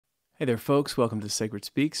Hey there, folks. Welcome to Sacred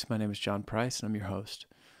Speaks. My name is John Price, and I'm your host.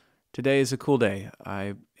 Today is a cool day.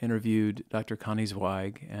 I interviewed Dr. Connie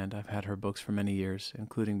Zweig, and I've had her books for many years,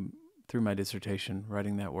 including through my dissertation,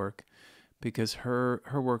 writing that work, because her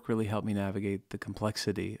work really helped me navigate the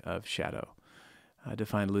complexity of shadow,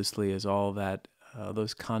 defined loosely as all that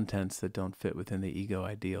those contents that don't fit within the ego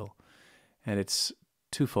ideal. And it's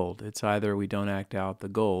twofold. It's either we don't act out the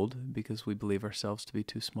gold because we believe ourselves to be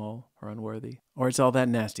too small or unworthy, or it's all that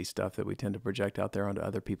nasty stuff that we tend to project out there onto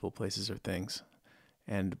other people, places, or things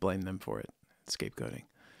and blame them for it. Scapegoating.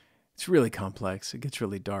 It's really complex. It gets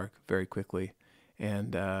really dark very quickly.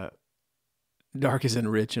 And dark is in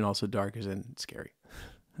rich, and also dark is in scary.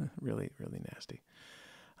 Really, really nasty.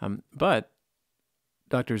 But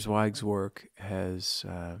Dr. Zweig's work has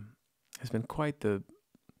been quite the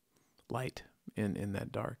light in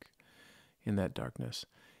that darkness,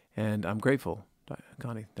 and I'm grateful.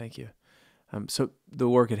 Connie, thank you. So the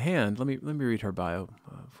work at hand. Let me read her bio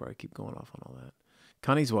before I keep going off on all that.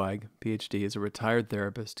 Connie Zweig, PhD, is a retired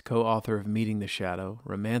therapist, co-author of Meeting the Shadow,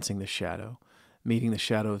 Romancing the Shadow, Meeting the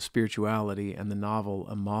Shadow of Spirituality, and the novel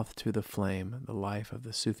A Moth to the Flame: The Life of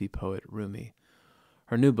the Sufi Poet Rumi.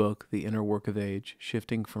 Her new book, The Inner Work of Age,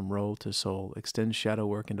 Shifting from Role to Soul, extends shadow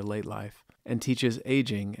work into late life and teaches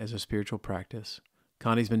aging as a spiritual practice.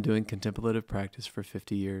 Connie's been doing contemplative practice for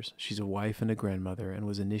 50 years. She's a wife and a grandmother and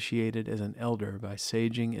was initiated as an elder by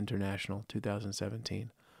Saging International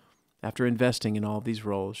 2017. After investing in all of these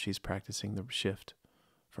roles, she's practicing the shift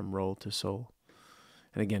from role to soul.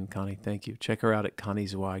 And again, Connie, thank you. Check her out at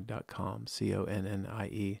conniezweig.com,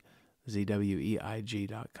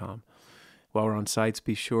 ConnieZweig.com. While we're on cites,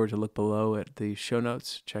 be sure to look below at the show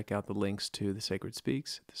notes. Check out the links to The Sacred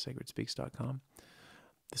Speaks, thesacredspeaks.com.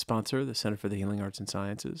 The sponsor, the Center for the Healing Arts and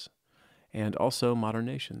Sciences, and also Modern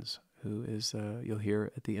Nations, who is, you'll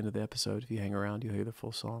hear at the end of the episode. If you hang around, you'll hear the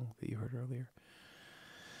full song that you heard earlier.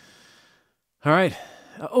 All right.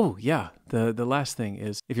 Oh, yeah. The last thing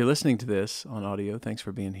is, if you're listening to this on audio, thanks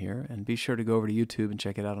for being here. And be sure to go over to YouTube and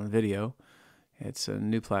check it out on video. It's a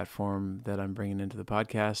new platform that I'm bringing into the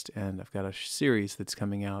podcast, and I've got a series that's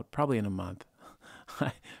coming out probably in a month.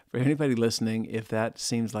 For anybody listening, if that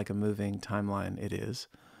seems like a moving timeline, it is.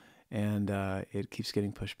 And it keeps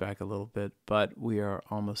getting pushed back a little bit, but we are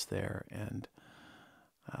almost there, and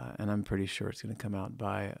I'm pretty sure it's going to come out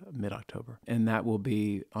by mid-October. And that will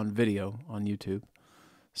be on video on YouTube.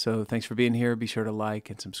 So thanks for being here. Be sure to like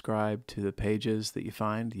and subscribe to the pages that you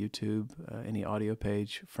find, YouTube, any audio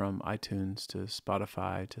page, from iTunes to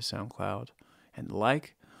Spotify to SoundCloud, and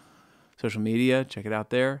like. Social media, check it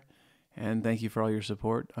out there. And thank you for all your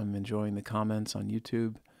support. I'm enjoying the comments on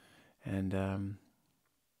YouTube. And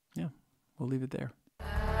yeah, we'll leave it there.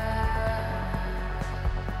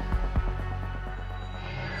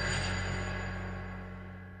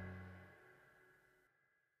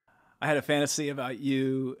 I had a fantasy about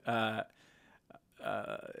you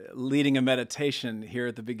leading a meditation here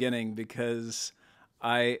at the beginning, because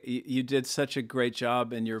you did such a great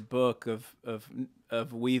job in your book of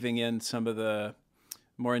weaving in some of the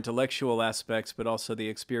more intellectual aspects, but also the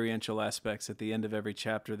experiential aspects at the end of every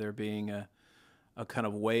chapter, there being a kind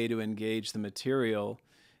of way to engage the material.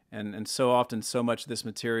 And so often, so much of this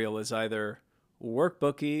material is either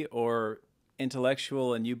workbooky or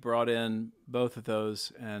intellectual, and you brought in both of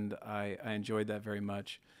those, and I enjoyed that very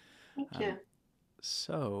much. Thank you.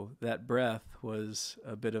 So that breath was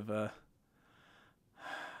a bit of a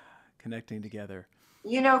connecting together.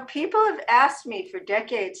 You know, people have asked me for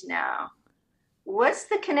decades now, what's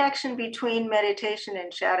the connection between meditation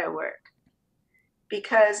and shadow work?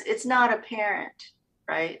 Because it's not apparent,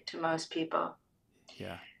 right, to most people.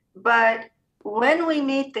 Yeah. But when we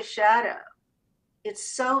meet the shadow,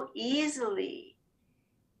 it's so easily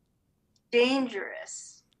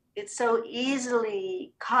dangerous. It so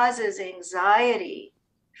easily causes anxiety,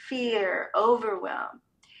 fear, overwhelm,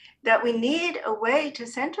 that we need a way to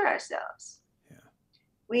center ourselves. Yeah.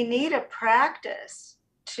 We need a practice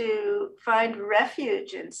to find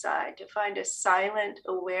refuge inside, to find a silent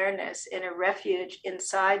awareness and a refuge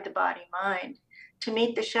inside the body-mind to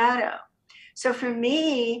meet the shadow. So for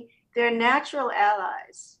me, they're natural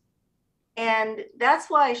allies. And that's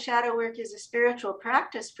why shadow work is a spiritual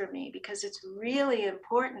practice for me, because it's really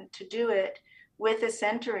important to do it with a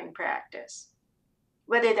centering practice,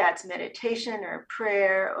 whether that's meditation or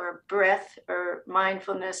prayer or breath or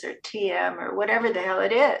mindfulness or TM or whatever the hell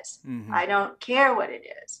it is. Mm-hmm. I don't care what it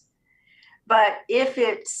is. But if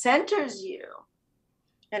it centers you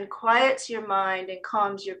and quiets your mind and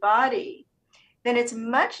calms your body, then it's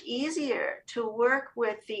much easier to work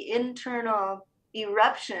with the internal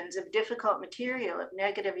eruptions of difficult material, of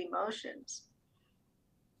negative emotions.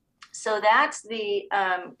 So that's the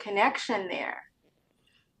connection there.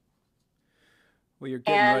 Well, you're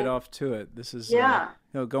getting right off to it. This is, yeah,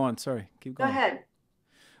 no, go on. Sorry. Keep go going. ahead.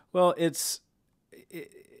 Well,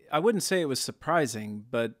 I wouldn't say it was surprising,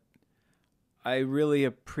 but I really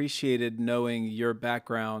appreciated knowing your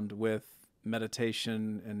background with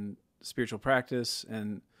meditation and spiritual practice,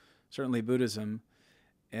 and certainly Buddhism,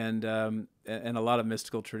 and a lot of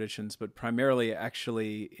mystical traditions, but primarily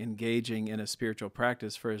actually engaging in a spiritual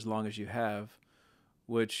practice for as long as you have,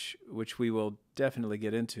 which we will definitely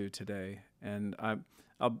get into today. And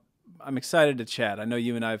I'm excited to chat. I know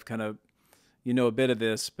you and I've kind of, you know, a bit of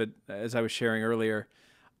this, but as I was sharing earlier,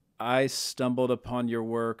 I stumbled upon your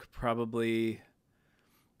work probably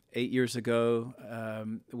 8 years ago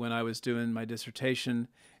when I was doing my dissertation,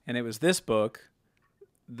 and it was this book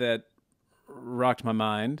that rocked my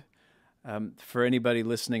mind. For anybody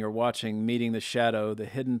listening or watching, Meeting the Shadow, The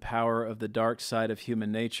Hidden Power of the Dark Side of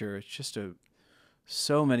Human Nature. It's just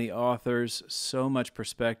so many authors, so much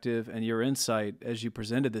perspective, and your insight as you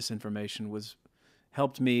presented this information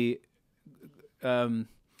helped me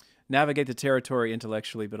navigate the territory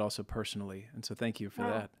intellectually, but also personally. And so thank you for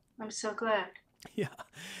that. I'm so glad. Yeah.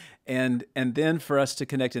 And then for us to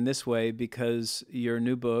connect in this way, because your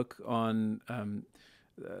new book on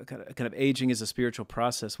kind of aging as a spiritual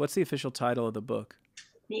process. What's the official title of the book?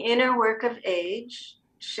 The Inner Work of Age,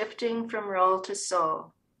 Shifting from Role to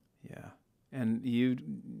Soul. Yeah. And you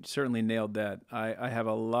certainly nailed that. I have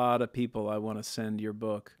a lot of people I want to send your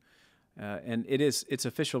book. And its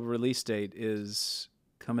official release date is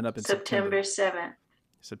coming up in September 7th.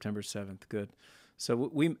 September 7th. Good.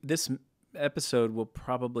 So this episode will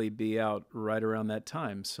probably be out right around that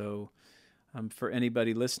time. So for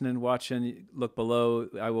anybody listening, watching, look below.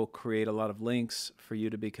 I will create a lot of links for you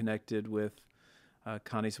to be connected with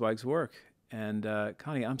Connie Zweig's work. And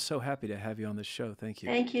Connie, I'm so happy to have you on this show. Thank you.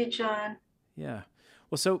 Thank you, John. Yeah.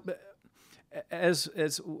 Well, so as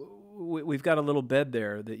we've got a little bed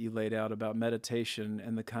there that you laid out about meditation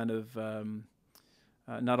and the kind of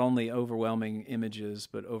not only overwhelming images,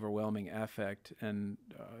 but overwhelming affect and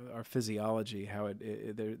our physiology, how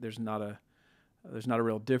there's not a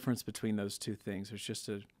real difference between those two things. There's just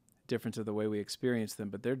a difference of the way we experience them,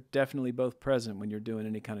 but they're definitely both present when you're doing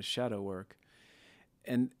any kind of shadow work.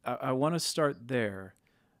 And I want to start there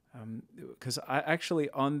because I actually,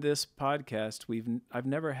 on this podcast, I've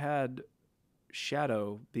never had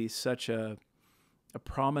shadow be such a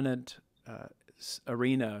prominent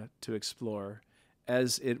arena to explore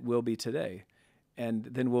as it will be today. And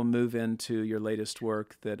then we'll move into your latest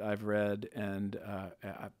work that I've read. And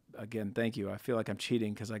again, thank you. I feel like I'm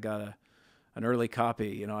cheating because I got an early copy.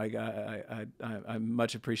 You know, I'm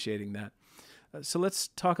much appreciating that. So let's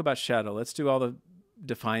talk about shadow. Let's do all the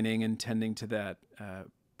defining and tending to that.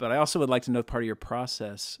 But I also would like to know part of your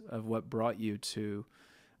process of what brought you to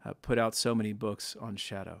put out so many books on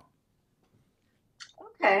shadow.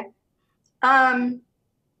 Okay.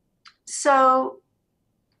 So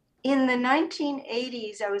in the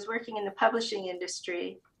 1980s, I was working in the publishing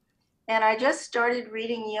industry, and I just started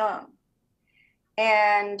reading Jung.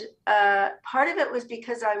 And part of it was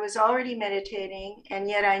because I was already meditating, and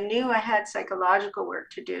yet I knew I had psychological work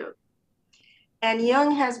to do. And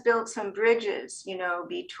Jung has built some bridges, you know,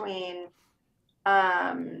 between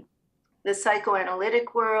the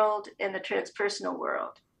psychoanalytic world and the transpersonal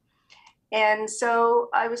world. And so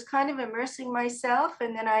I was kind of immersing myself,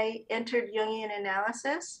 and then I entered Jungian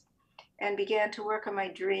analysis and began to work on my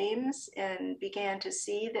dreams and began to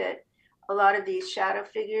see that a lot of these shadow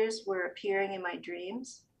figures were appearing in my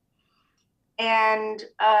dreams. And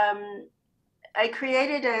I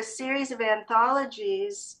created a series of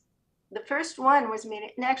anthologies. The first one was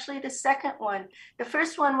me, and actually the second one. The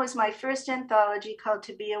first one was my first anthology called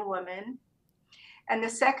To Be a Woman. And the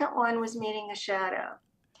second one was Meeting the Shadow.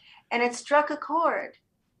 And it struck a chord.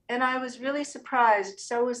 And I was really surprised.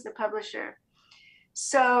 So was the publisher.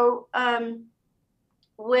 So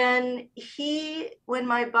when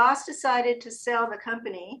my boss decided to sell the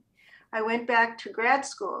company, I went back to grad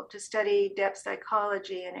school to study depth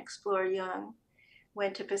psychology and explore Jung.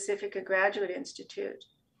 Went to Pacifica Graduate Institute.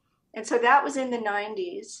 And so that was in the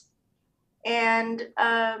 90s. And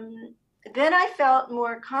then I felt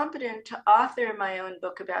more competent to author my own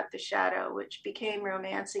book about the shadow, which became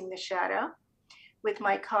Romancing the Shadow with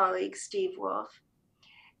my colleague, Steve Wolf.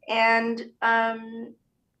 And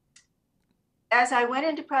as I went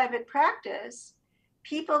into private practice,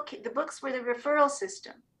 the books were the referral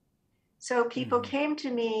system. So people came to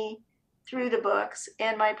me through the books,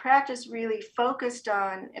 and my practice really focused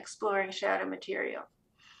on exploring shadow material.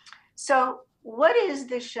 So what is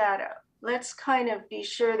the shadow? let's kind of be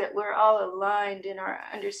sure that we're all aligned in our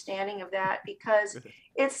understanding of that, because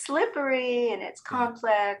it's slippery and it's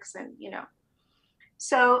complex, and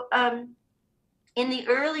So in the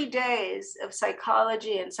early days of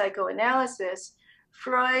psychology and psychoanalysis,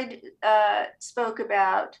 Freud spoke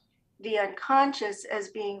about the unconscious as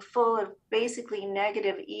being full of basically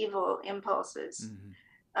negative, evil impulses,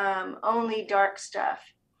 only dark stuff.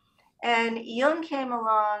 And Jung came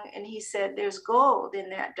along and he said, there's gold in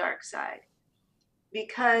that dark side,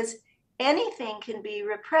 because anything can be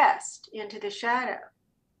repressed into the shadow,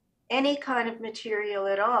 any kind of material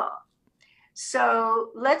at all. So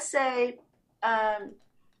let's say,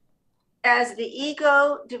 as the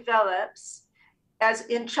ego develops, as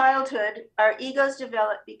in childhood, our egos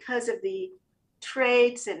develop because of the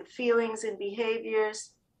traits and feelings and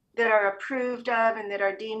behaviors that are approved of and that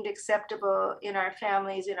are deemed acceptable in our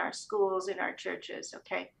families, in our schools, in our churches,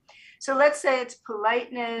 okay? So let's say it's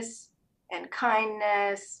politeness and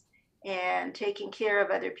kindness and taking care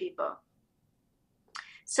of other people.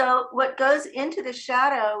 So what goes into the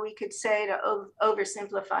shadow, we could say, to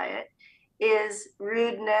oversimplify it, is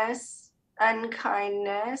rudeness,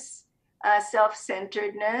 unkindness,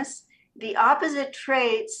 self-centeredness. The opposite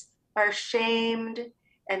traits are shamed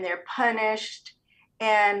and they're punished.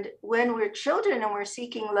 And when we're children and we're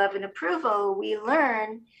seeking love and approval, we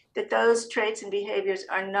learn that those traits and behaviors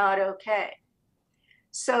are not okay.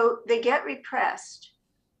 So they get repressed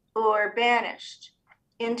or banished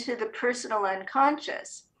into the personal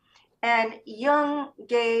unconscious. And Jung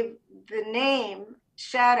gave the name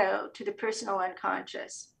shadow to the personal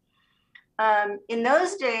unconscious. In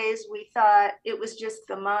those days, we thought it was just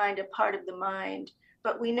the mind, a part of the mind.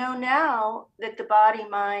 But we know now that the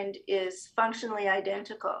body-mind is functionally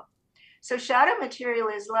identical. So shadow material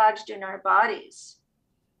is lodged in our bodies.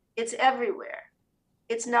 It's everywhere.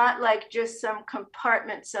 It's not like just some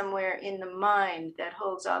compartment somewhere in the mind that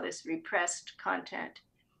holds all this repressed content.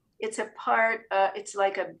 It's a part, it's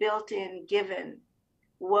like a built-in given,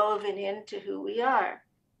 woven into who we are.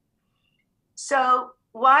 So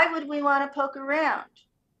why would we want to poke around?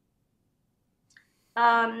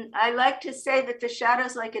 I like to say that the shadow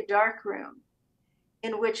is like a dark room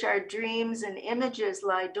in which our dreams and images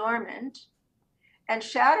lie dormant. And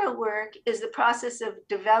shadow work is the process of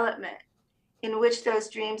development in which those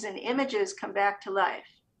dreams and images come back to life.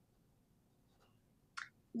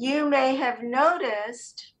 You may have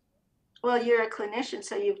noticed, well, you're a clinician,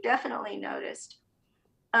 so you've definitely noticed,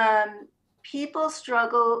 people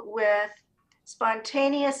struggle with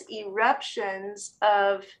spontaneous eruptions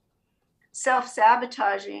of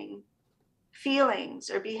self-sabotaging feelings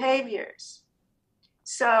or behaviors.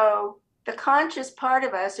 So the conscious part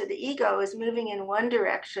of us, or the ego, is moving in one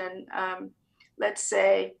direction. Let's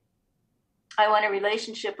say, I want a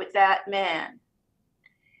relationship with that man.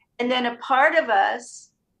 And then a part of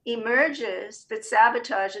us emerges that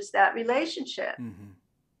sabotages that relationship.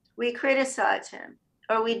 We criticize him,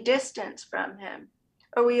 or we distance from him,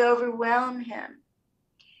 or we overwhelm him.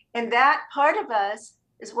 And that part of us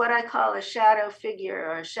is what I call a shadow figure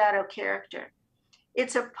or a shadow character.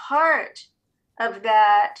 It's a part of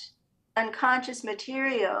that unconscious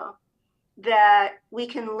material that we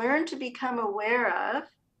can learn to become aware of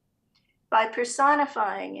by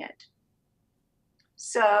personifying it.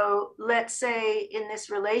 So let's say in this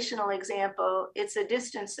relational example, it's a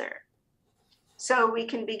distancer. So we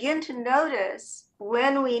can begin to notice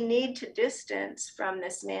when we need to distance from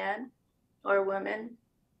this man or woman.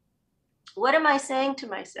 What am I saying to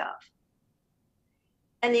myself?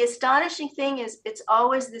 And the astonishing thing is, it's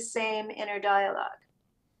always the same inner dialogue.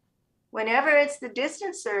 Whenever it's the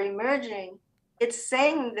distancer emerging, it's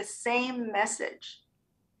saying the same message.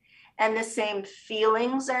 And the same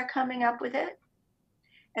feelings are coming up with it.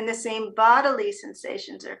 And the same bodily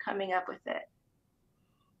sensations are coming up with it.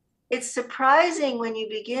 It's surprising when you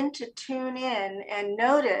begin to tune in and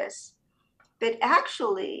notice that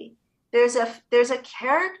actually there's a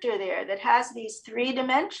character there that has these three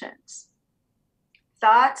dimensions: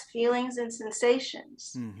 thoughts, feelings, and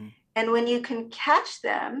sensations. And when you can catch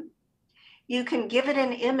them, you can give it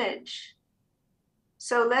an image.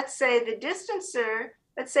 So let's say the distancer,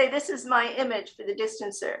 let's say this is my image for the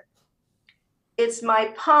distancer. It's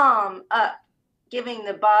my palm up, giving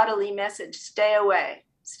the bodily message, stay away,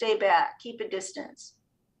 stay back, keep a distance.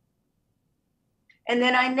 And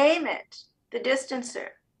then I name it, the distancer.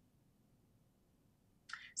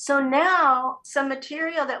 So now some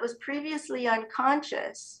material that was previously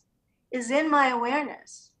unconscious is in my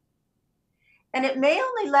awareness. And it may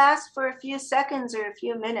only last for a few seconds or a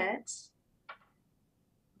few minutes,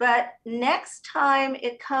 but next time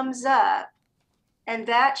it comes up, And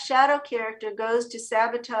that shadow character goes to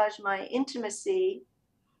sabotage my intimacy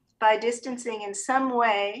by distancing in some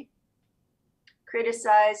way,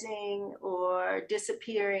 criticizing or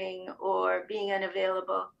disappearing or being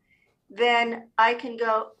unavailable, then I can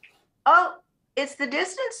go, oh, it's the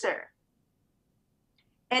distancer.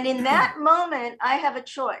 And in that moment, I have a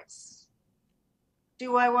choice.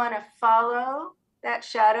 Do I want to follow that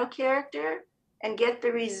shadow character and get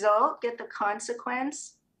the result, get the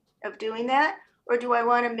consequence of doing that? Or do I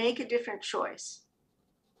want to make a different choice?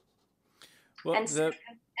 Well,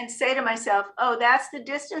 and say to myself, oh, that's the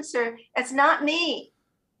distancer. It's not me.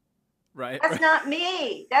 Right. That's not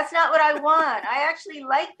me. That's not what I want. I actually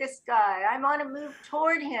like this guy. I want to move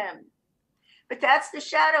toward him. But that's the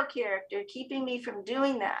shadow character keeping me from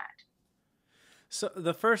doing that. So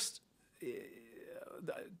the first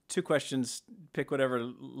two questions, pick whatever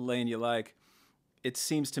lane you like. It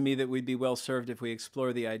seems to me that we'd be well served if we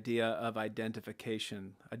explore the idea of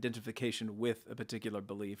identification with a particular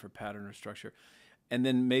belief or pattern or structure. And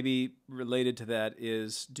then maybe related to that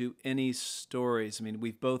is, do any stories, I mean,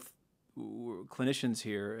 we've both clinicians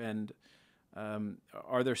here, and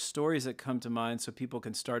are there stories that come to mind so people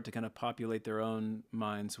can start to kind of populate their own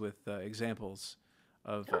minds with examples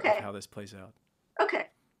of how this plays out? Okay.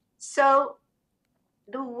 So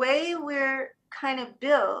the way we're kind of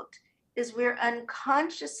built is we're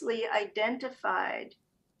unconsciously identified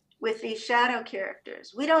with these shadow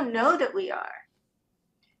characters. We don't know that we are,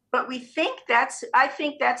 but I think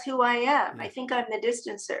that's who I am. Yeah. I think I'm the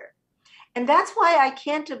distancer. And that's why I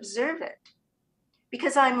can't observe it,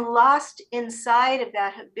 because I'm lost inside of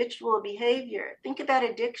that habitual behavior. Think about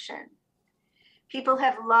addiction. People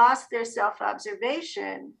have lost their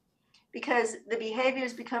self-observation because the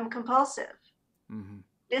behaviors become compulsive. Mm-hmm.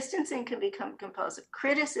 Distancing can become compulsive.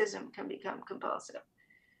 Criticism can become compulsive.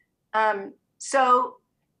 So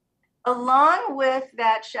along with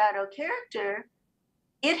that shadow character,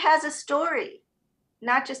 it has a story,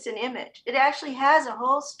 not just an image. It actually has a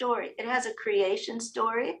whole story. It has a creation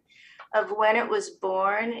story of when it was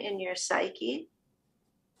born in your psyche.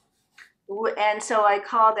 And so I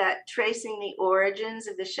call that tracing the origins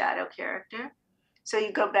of the shadow character. So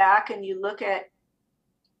you go back and you look at,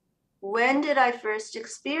 when did I first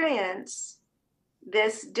experience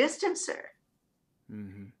this distancer?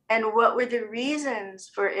 Mm-hmm. And what were the reasons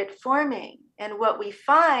for it forming? And what we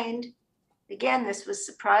find, again, this was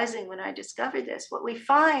surprising when I discovered this, what we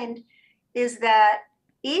find is that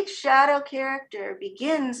each shadow character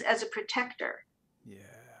begins as a protector. Yeah.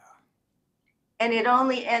 And it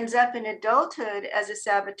only ends up in adulthood as a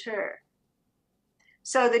saboteur.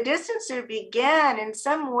 So the distancer began in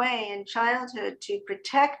some way in childhood to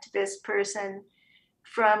protect this person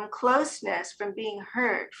from closeness, from being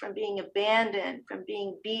hurt, from being abandoned, from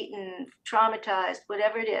being beaten, traumatized,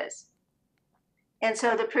 whatever it is. And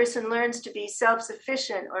so the person learns to be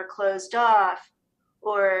self-sufficient or closed off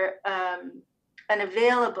or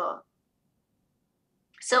unavailable.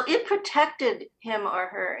 So it protected him or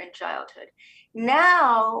her in childhood.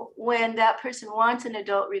 Now, when that person wants an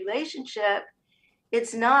adult relationship,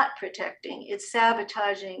 it's not protecting, it's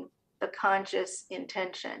sabotaging the conscious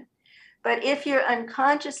intention. But if you're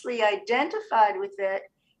unconsciously identified with it,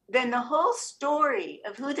 then the whole story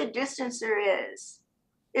of who the distancer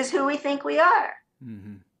is who we think we are.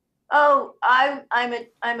 Mm-hmm. Oh, I'm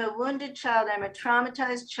a wounded child, I'm a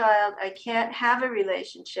traumatized child, I can't have a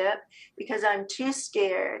relationship because I'm too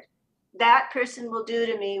scared. That person will do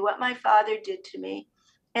to me what my father did to me.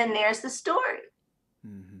 And there's the story.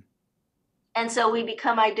 Mm-hmm. And so we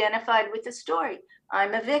become identified with the story.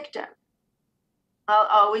 I'm a victim. I'll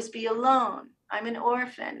always be alone. I'm an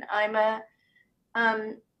orphan. I'm a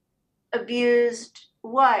abused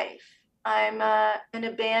wife. I'm an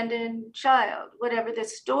abandoned child. Whatever the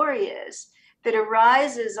story is that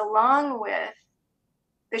arises along with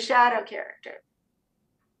the shadow character.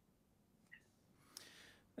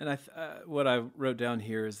 And what I wrote down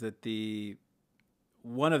here is that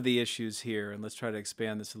one of the issues here, and let's try to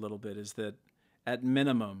expand this a little bit, is that at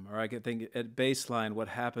minimum, or I could think at baseline, what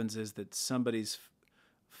happens is that somebody's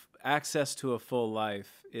access to a full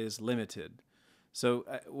life is limited. So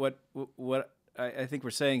what I think we're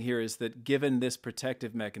saying here is that given this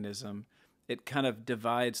protective mechanism, it kind of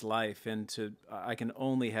divides life into, I can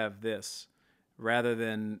only have this, rather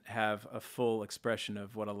than have a full expression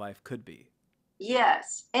of what a life could be.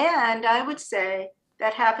 Yes, and I would say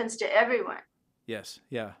that happens to everyone. Yes,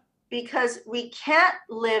 yeah. Because we can't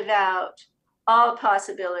live out all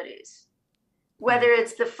possibilities, whether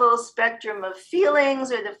it's the full spectrum of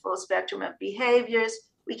feelings or the full spectrum of behaviors,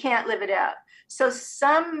 we can't live it out. So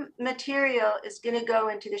some material is going to go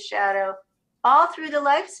into the shadow all through the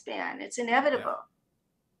lifespan. It's inevitable.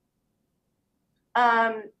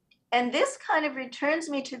 And this kind of returns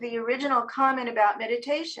me to the original comment about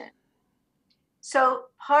meditation. So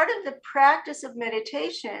part of the practice of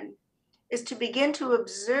meditation is to begin to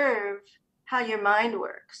observe how your mind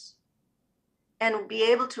works and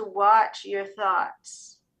be able to watch your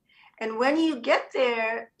thoughts. And when you get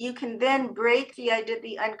there, you can then break the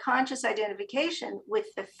unconscious identification with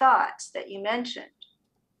the thoughts that you mentioned.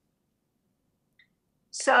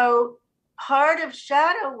 So part of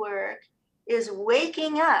shadow work is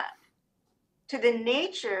waking up to the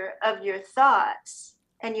nature of your thoughts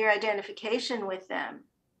and your identification with them,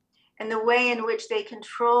 and the way in which they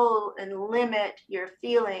control and limit your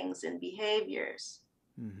feelings and behaviors.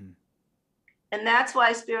 Mm-hmm. And that's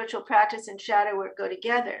why spiritual practice and shadow work go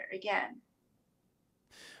together again.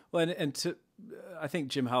 Well, I think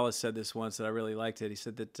Jim Hollis said this once that I really liked it. He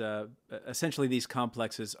said that essentially these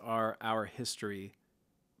complexes are our history,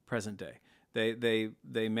 present day.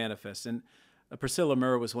 They manifest. And Priscilla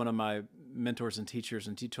Murr was one of my mentors and teachers,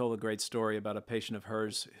 and she told a great story about a patient of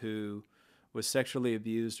hers who was sexually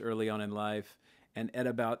abused early on in life, and at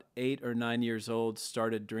about 8 or 9 years old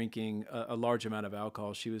started drinking a large amount of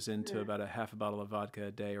alcohol. She was into about a half a bottle of vodka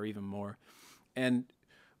a day or even more. And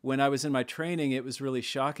when I was in my training, it was really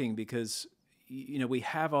shocking because, you know, we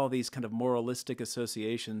have all these kind of moralistic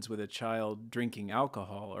associations with a child drinking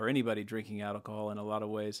alcohol or anybody drinking alcohol in a lot of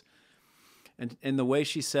ways. And the way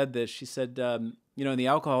she said this, she said, you know, and the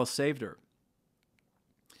alcohol saved her.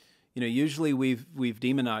 You know, usually we've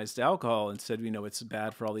demonized alcohol and said, you know, it's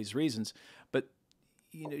bad for all these reasons. But,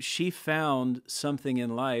 you know, she found something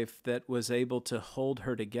in life that was able to hold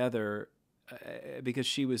her together because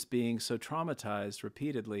she was being so traumatized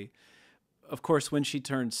repeatedly. Of course, when she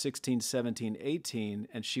turned 16, 17, 18,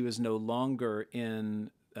 and she was no longer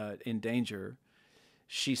in danger,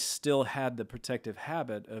 she still had the protective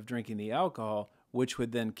habit of drinking the alcohol, which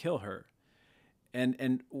would then kill her.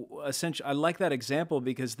 And essentially, I like that example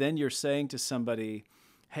because then you're saying to somebody,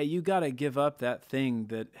 hey, you got to give up that thing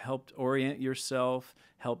that helped orient yourself,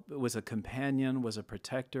 was a companion, was a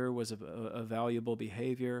protector, was a valuable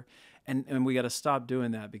behavior. And we got to stop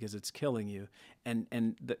doing that because it's killing you.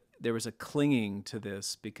 There was a clinging to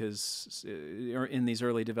this because in these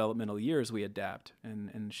early developmental years, we adapt,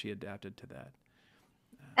 and she adapted to that.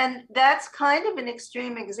 And that's kind of an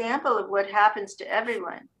extreme example of what happens to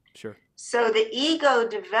everyone. Sure. So the ego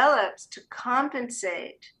develops to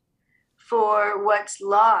compensate for what's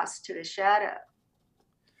lost to the shadow.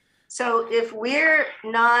 So if we're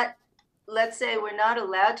not, let's say we're not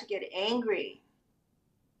allowed to get angry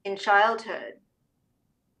in childhood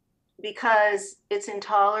because it's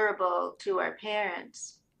intolerable to our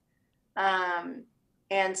parents,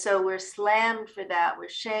 and so we're slammed for that, we're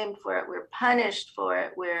shamed for it, we're punished for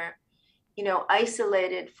it, we're, you know,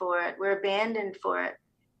 isolated for it, we're abandoned for it,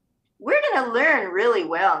 we're going to learn really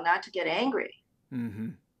well not to get angry. Mm-hmm.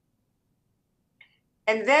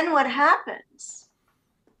 And then what happens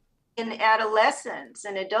in adolescence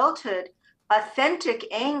and adulthood, authentic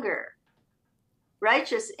anger,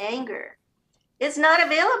 righteous anger, is not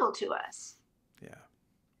available to us. Yeah.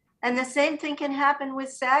 And the same thing can happen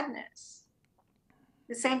with sadness.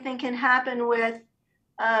 The same thing can happen with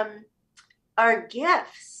our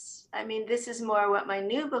gifts. I mean, this is more what my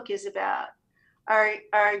new book is about.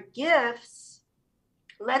 Our gifts,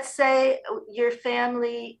 let's say your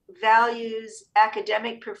family values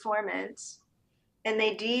academic performance and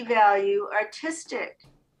they devalue artistic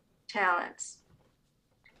talents.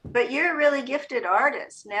 But you're a really gifted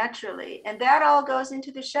artist naturally, and that all goes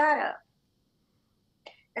into the shadow.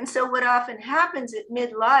 And so what often happens at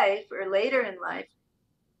midlife or later in life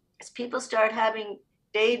is people start having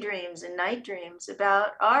daydreams and night dreams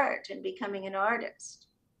about art and becoming an artist.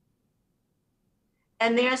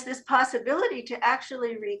 And there's this possibility to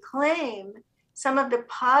actually reclaim some of the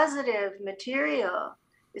positive material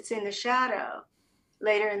that's in the shadow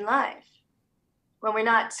later in life, when we're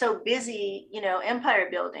not so busy, you know, empire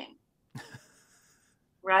building,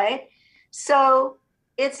 right? So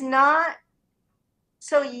it's not,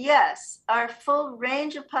 so yes, our full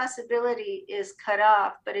range of possibility is cut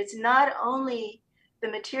off, but it's not only the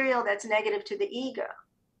material that's negative to the ego.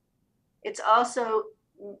 It's also,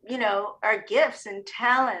 you know, our gifts and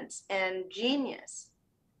talents and genius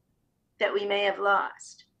that we may have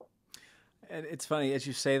lost. And it's funny, as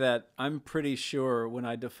you say that, I'm pretty sure when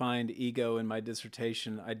I defined ego in my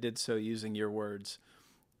dissertation, I did so using your words,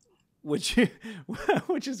 which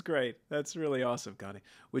is great. That's really awesome, Connie.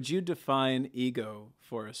 Would you define ego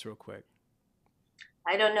for us real quick?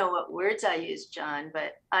 I don't know what words I use, John,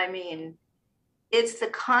 but I mean, it's the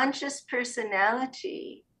conscious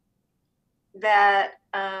personality that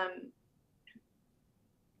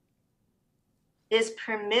is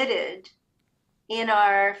permitted in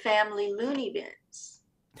our family loony bins,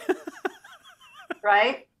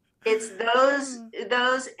 right? It's those,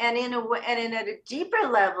 and in a way, and at a deeper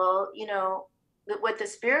level, you know, what the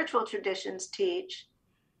spiritual traditions teach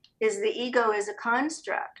is the ego is a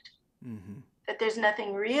construct, that there's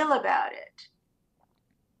nothing real about it,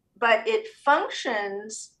 but it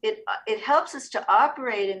functions. It helps us to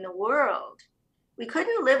operate in the world. We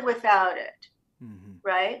couldn't live without it,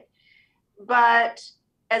 right? But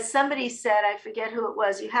as somebody said, I forget who it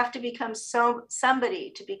was, you have to become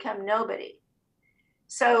somebody to become nobody.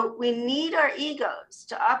 So we need our egos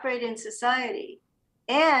to operate in society.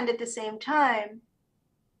 And at the same time,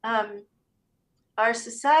 our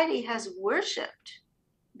society has worshipped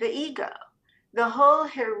the ego. The whole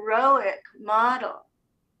heroic model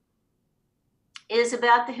is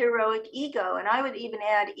about the heroic ego. And I would even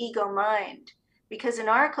add ego mind, because in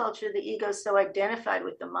our culture, the ego is so identified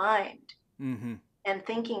with the mind and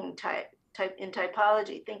thinking type in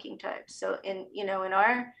typology, thinking types. So in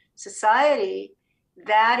our society,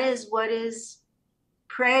 that is what is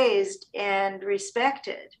praised and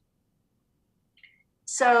respected.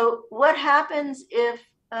 So what happens if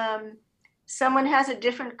someone has a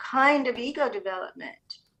different kind of ego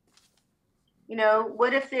development? You know,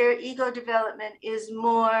 what if their ego development is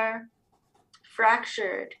more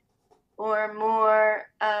fractured, or more,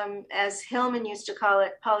 as Hillman used to call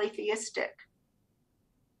it, polytheistic?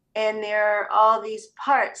 And there are all these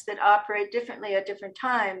parts that operate differently at different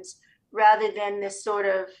times, rather than this sort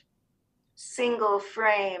of single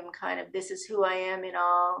frame kind of, this is who I am in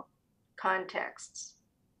all contexts.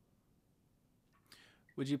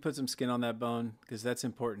 Would you put some skin on that bone? Because that's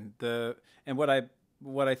important. And what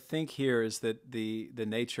I think here is that the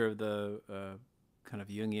nature of the kind of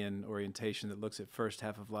Jungian orientation that looks at first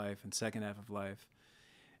half of life and second half of life,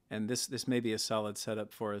 and this may be a solid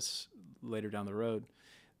setup for us later down the road,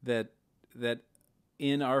 that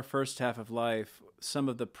in our first half of life, some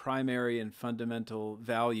of the primary and fundamental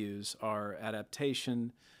values are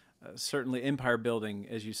adaptation, certainly empire building,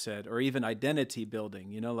 as you said, or even identity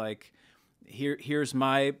building. You know, like here's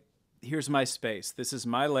my space. This is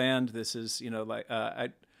my land. This is, you know, like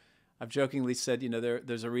I've jokingly said, you know,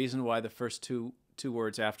 there's a reason why the first two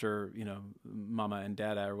words after, you know, mama and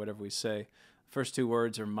dada or whatever we say, first two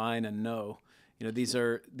words are mine and no. You know, these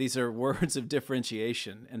are words of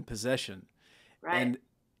differentiation and possession. Right.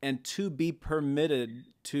 And to be permitted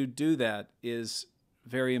to do that is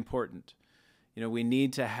very important. You know, we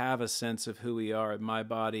need to have a sense of who we are, my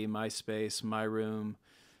body, my space, my room.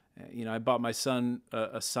 You know, I bought my son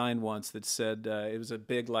a sign once that said, it was a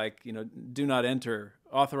big, like, you know, do not enter,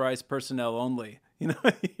 authorized personnel only. You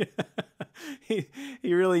know, he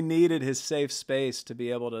really needed his safe space to be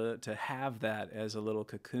able to have that as a little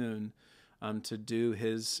cocoon, to do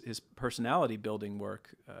his personality building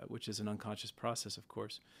work, which is an unconscious process, of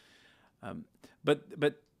course. But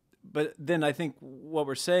then I think what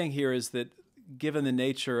we're saying here is that given the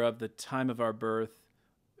nature of the time of our birth,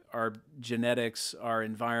 our genetics, our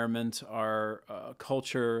environment, our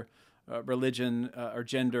culture, religion, our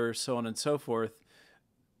gender, so on and so forth,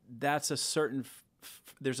 that's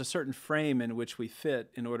there's a certain frame in which we fit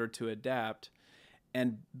in order to adapt.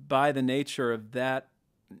 And by the nature of that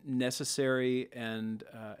necessary and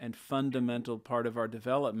fundamental part of our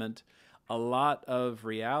development, a lot of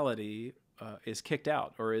reality is kicked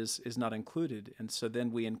out or is not included. And so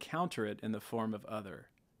then we encounter it in the form of other.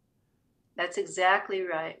 That's exactly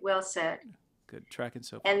right. Well said. Good. Tracking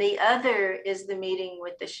so far. And the other is the meeting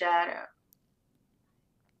with the shadow,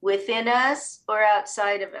 within us or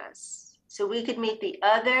outside of us. So we could meet the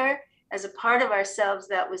other as a part of ourselves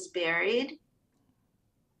that was buried.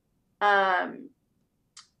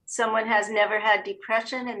 Someone has never had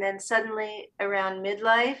depression, and then suddenly around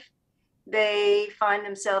midlife, they find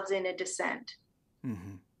themselves in a descent.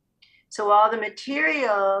 So all the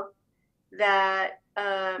material that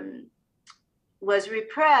was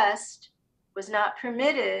repressed, was not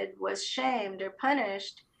permitted, was shamed or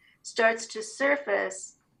punished, starts to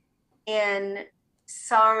surface in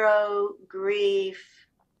sorrow, grief,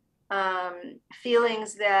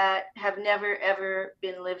 feelings that have never, ever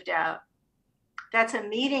been lived out. That's a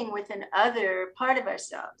meeting with an other part of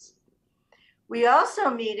ourselves. We also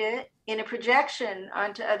meet it in a projection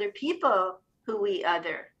onto other people who we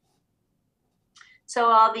other. So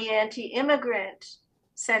all the anti-immigrant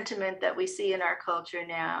sentiment that we see in our culture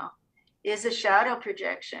now is a shadow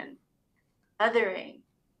projection, othering.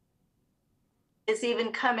 It's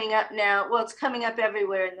even coming up now. Well, it's coming up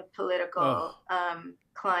everywhere in the political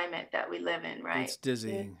climate that we live in, right? It's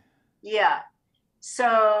dizzying. Yeah.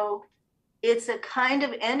 So it's a kind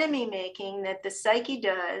of enemy making that the psyche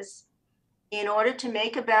does in order to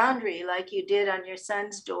make a boundary like you did on your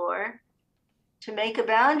son's door, to make a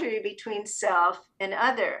boundary between self and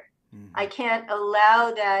other. Mm-hmm. I can't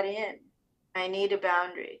allow that in. I need a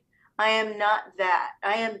boundary. I am not that.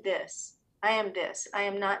 I am this. I am this. I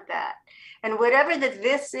am not that. And whatever the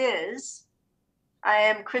this is, I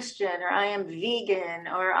am Christian, or I am vegan,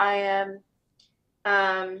 or I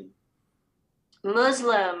am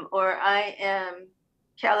Muslim, or I am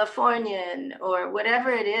Californian, or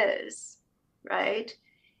whatever it is, right?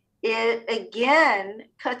 It again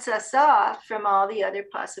cuts us off from all the other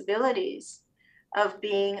possibilities of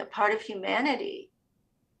being a part of humanity,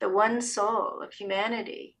 the one soul of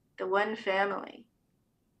humanity, the one family,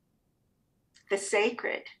 the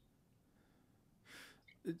sacred.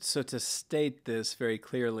 So to state this very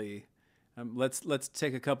clearly, let's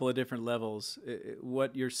take a couple of different levels.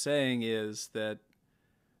 What you're saying is that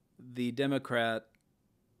the Democrat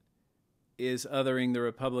is othering the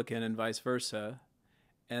Republican and vice versa,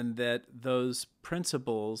 and that those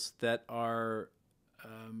principles that are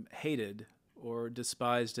hated or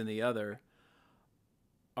despised in the other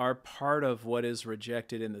are part of what is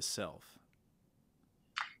rejected in the self.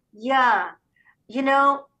 Yeah. You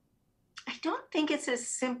know, I don't think it's as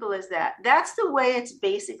simple as that. That's the way it's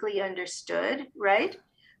basically understood, right?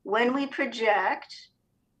 When we project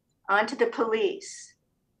onto the police,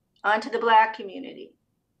 onto the Black community,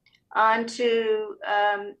 onto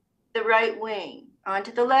the right wing,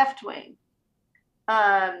 onto the left wing,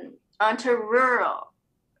 onto rural,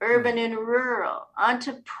 urban and rural,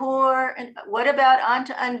 onto poor, and what about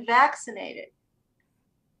onto unvaccinated?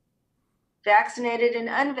 Vaccinated and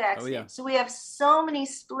unvaccinated. Oh, yeah. So we have so many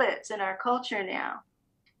splits in our culture now,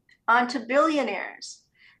 onto billionaires.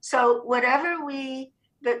 So whatever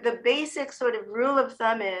the basic sort of rule of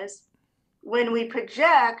thumb is, when we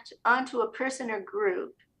project onto a person or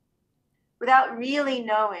group without really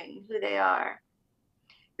knowing who they are,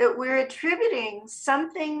 that we're attributing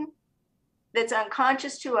something that's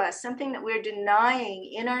unconscious to us, something that we're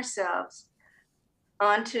denying in ourselves,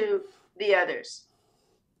 onto the others.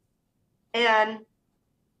 And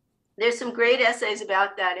there's some great essays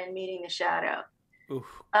about that in Meeting the Shadow. Ooh,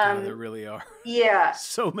 God, there really are. Yeah.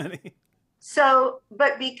 So many. So,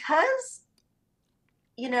 but because,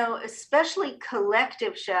 you know, especially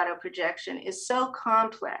collective shadow projection is so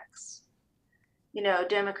complex, you know,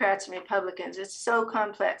 Democrats and Republicans, it's so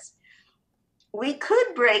complex. We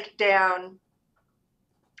could break down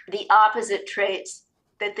the opposite traits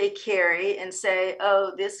that they carry and say,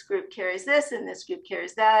 oh, this group carries this and this group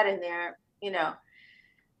carries that, and they're, you know,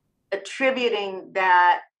 attributing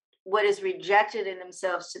that what is rejected in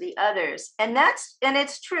themselves to the others. And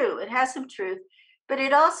it's true, it has some truth, but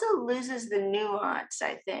it also loses the nuance,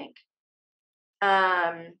 I think,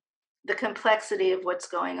 the complexity of what's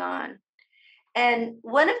going on. And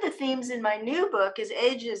one of the themes in my new book is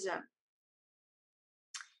agism.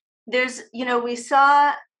 There's, you know, we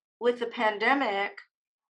saw with the pandemic,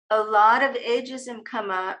 a lot of agism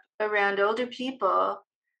come up around older people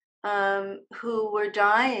who were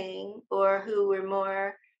dying or who were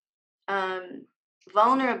more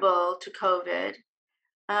vulnerable to COVID.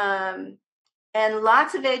 And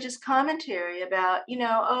lots of ageist commentary about, you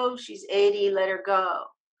know, oh, she's 80, let her go.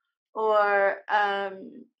 Or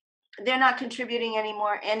they're not contributing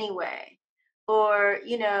anymore anyway. Or,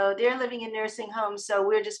 you know, they're living in nursing homes, so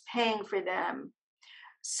we're just paying for them.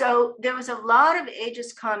 So there was a lot of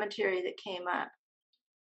ageist commentary that came up.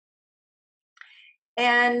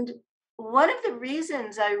 And one of the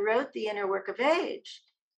reasons I wrote The Inner Work of Age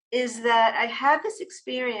is that I had this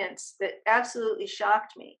experience that absolutely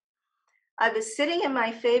shocked me. I was sitting in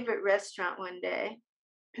my favorite restaurant one day,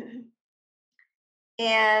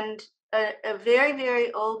 and a very,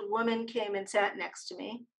 very old woman came and sat next to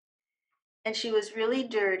me. And she was really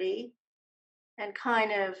dirty and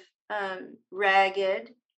kind of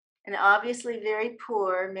ragged and obviously very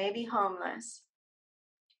poor, maybe homeless.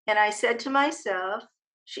 And I said to myself,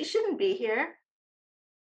 she shouldn't be here.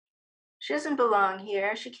 She doesn't belong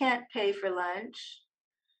here. She can't pay for lunch.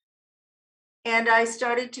 And I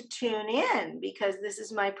started to tune in because this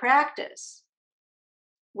is my practice.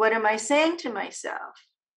 What am I saying to myself?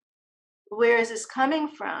 Where is this coming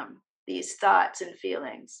from, these thoughts and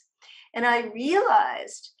feelings? And I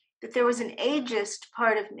realized that there was an ageist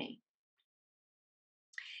part of me.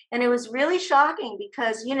 And it was really shocking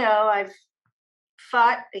because, you know, I've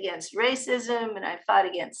fought against racism and I fought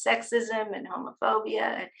against sexism and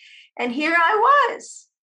homophobia. And here I was.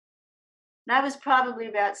 And I was probably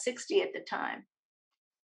about 60 at the time.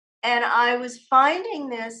 And I was finding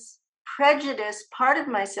this prejudiced part of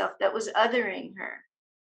myself that was othering her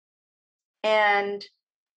and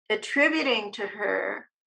attributing to her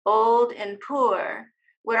old and poor,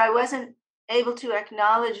 what I wasn't able to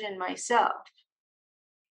acknowledge in myself,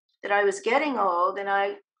 that I was getting old and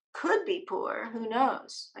I could be poor. Who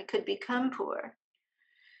knows? I could become poor.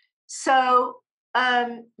 So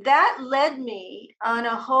that led me on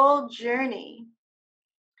a whole journey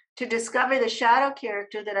to discover the shadow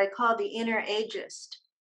character that I call the inner ageist.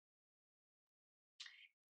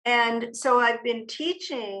 And so I've been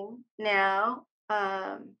teaching now,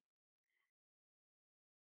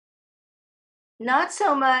 not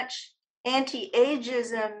so much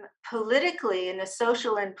anti-ageism politically in the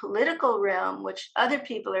social and political realm, which other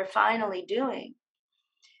people are finally doing,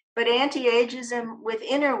 but anti-ageism with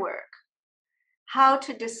inner work, how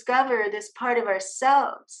to discover this part of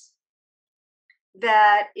ourselves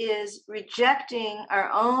that is rejecting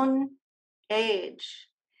our own age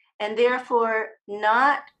and therefore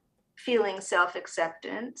not feeling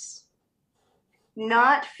self-acceptance,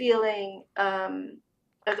 not feeling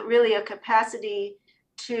really a capacity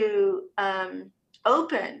to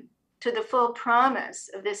open to the full promise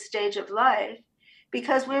of this stage of life,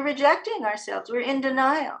 because we're rejecting ourselves. We're in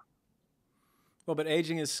denial. Well, but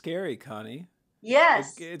aging is scary, Connie.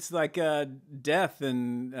 Yes. It's like death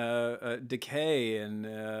and decay and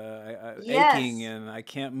Yes. aching, and I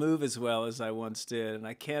can't move as well as I once did, and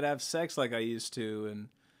I can't have sex like I used to. And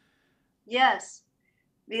yes,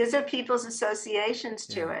 these are people's associations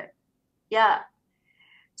to Yeah. it. Yeah.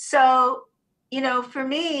 So, for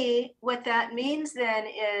me, what that means then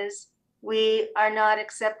is we are not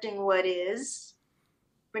accepting what is.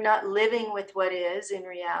 We're not living with what is in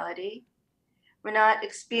reality. We're not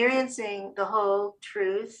experiencing the whole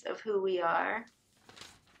truth of who we are.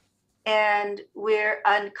 And we're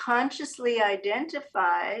unconsciously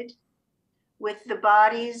identified with the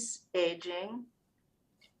body's aging,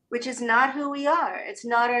 which is not who we are. It's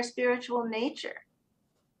not our spiritual nature.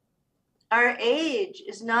 Our age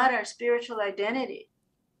is not our spiritual identity.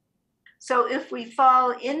 So if we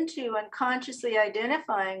fall into unconsciously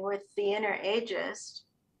identifying with the inner ageist,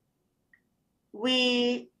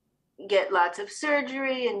 we get lots of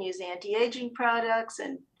surgery and use anti-aging products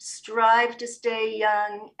and strive to stay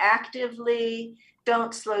young actively,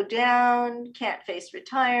 don't slow down, can't face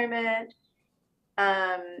retirement.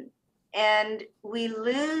 And we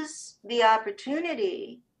lose the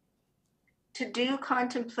opportunity to do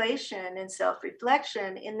contemplation and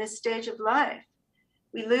self-reflection in this stage of life.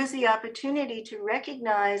 We lose the opportunity to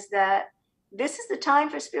recognize that this is the time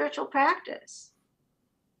for spiritual practice.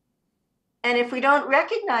 And if we don't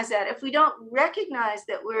recognize that, if we don't recognize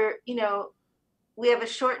that we have a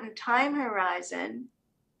shortened time horizon,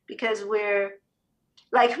 because we're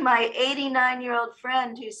like my 89-year-old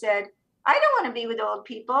friend who said, I don't want to be with old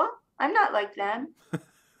people. I'm not like them.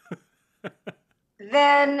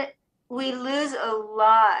 Then we lose a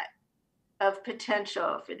lot of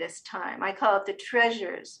potential for this time. I call it the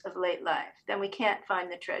treasures of late life. Then we can't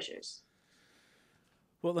find the treasures.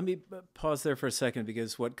 Well, let me pause there for a second,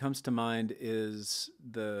 because what comes to mind is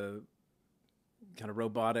the kind of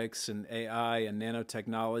robotics and AI and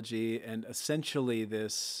nanotechnology, and essentially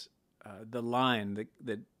this, the line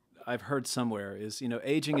that I've heard somewhere is,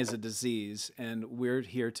 aging is a disease and we're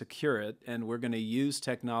here to cure it, and we're going to use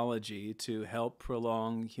technology to help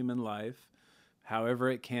prolong human life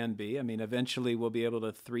however it can be. I mean, eventually we'll be able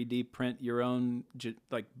to 3D print your own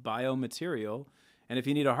like biomaterial, and if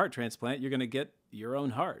you need a heart transplant, you're going to get your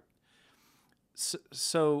own heart.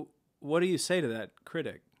 So what do you say to that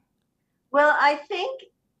critic? Well, I think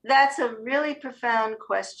that's a really profound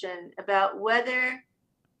question about whether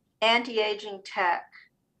anti-aging tech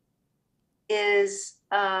is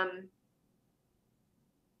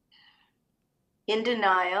in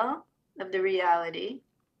denial of the reality,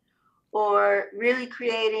 or really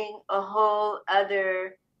creating a whole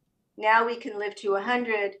other, now we can live to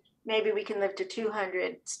 100, maybe we can live to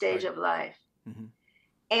 200 stage Right. of life. Mm-hmm.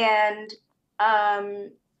 And,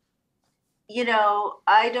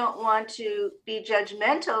 I don't want to be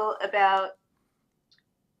judgmental about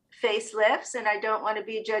facelifts, and I don't want to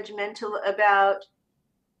be judgmental about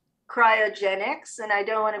cryogenics, and I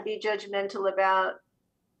don't want to be judgmental about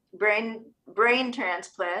brain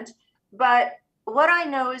transplants. But what I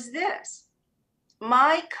know is this: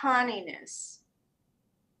 my Conniness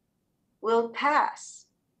will pass.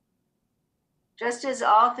 Just as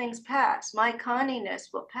all things pass, my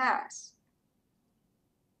Conniness will pass.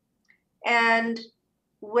 And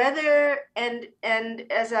whether, and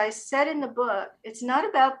as I said in the book, it's not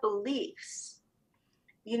about beliefs.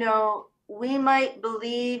 We might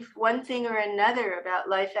believe one thing or another about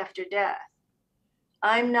life after death.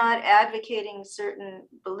 I'm not advocating certain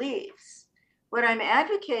beliefs. What I'm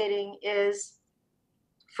advocating is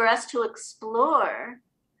for us to explore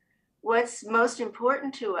what's most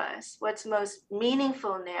important to us, what's most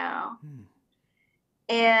meaningful now, Hmm.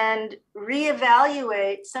 and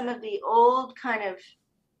reevaluate some of the old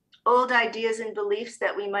ideas and beliefs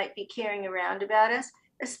that we might be carrying around about us,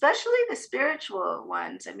 especially the spiritual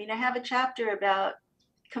ones. I mean, I have a chapter about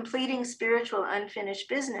completing spiritual unfinished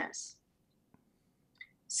business.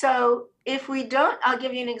 So if we don't, I'll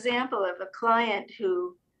give you an example of a client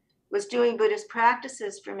who was doing Buddhist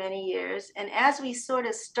practices for many years. And as we sort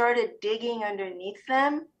of started digging underneath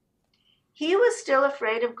them, he was still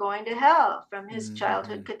afraid of going to hell from his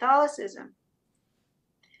childhood Catholicism.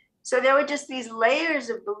 So there were just these layers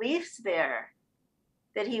of beliefs there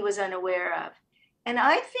that he was unaware of. And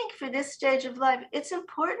I think for this stage of life, it's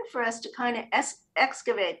important for us to kind of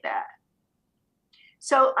excavate that.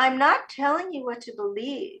 So I'm not telling you what to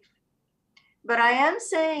believe, but I am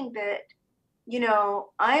saying that, you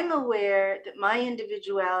know, I'm aware that my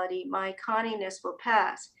individuality, my Conniness will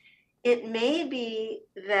pass. It may be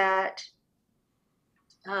that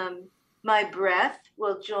my breath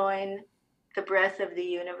will join the breath of the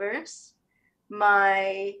universe.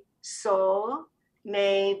 My soul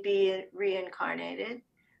may be reincarnated.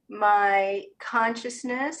 My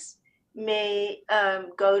consciousness may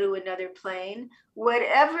go to another plane.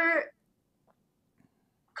 Whatever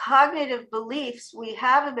cognitive beliefs we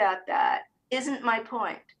have about that isn't my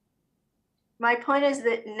point. My point is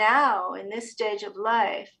that now, in this stage of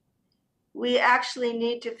life, we actually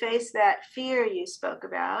need to face that fear you spoke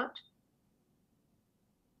about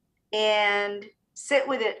and sit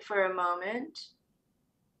with it for a moment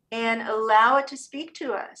and allow it to speak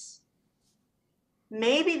to us.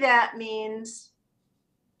 Maybe that means,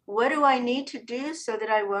 what do I need to do so that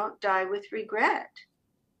I won't die with regret?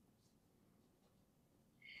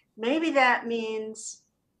 Maybe that means,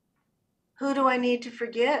 who do I need to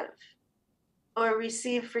forgive or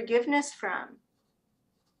receive forgiveness from?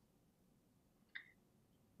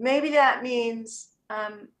 Maybe that means,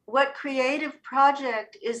 what creative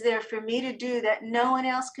project is there for me to do that no one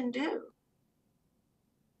else can do?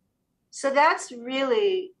 So that's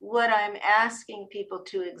really what I'm asking people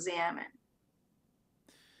to examine.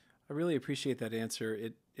 I really appreciate that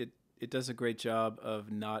answer. It does a great job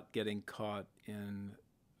of not getting caught in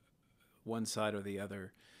one side or the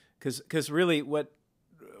other, because really what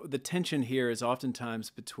the tension here is oftentimes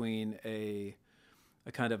between a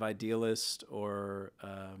kind of idealist or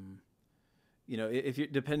you know, if you,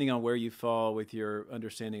 depending on where you fall with your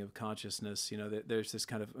understanding of consciousness, you know, there's this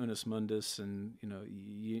kind of unus mundus and, you know,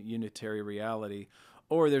 unitary reality,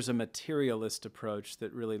 or there's a materialist approach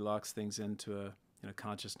that really locks things into a, you know,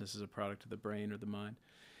 consciousness as a product of the brain or the mind.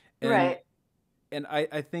 And, right. And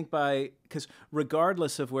I think because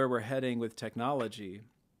regardless of where we're heading with technology,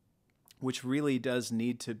 which really does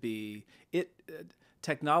need to be,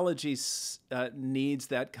 technology needs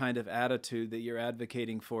that kind of attitude that you're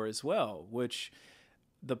advocating for as well, which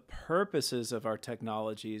the purposes of our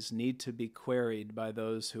technologies need to be queried by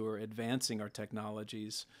those who are advancing our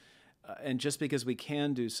technologies. And just because we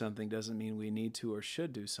can do something doesn't mean we need to or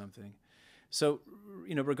should do something. So,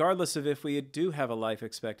 you know, regardless of if we do have a life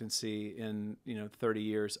expectancy in, you know, 30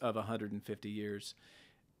 years of 150 years,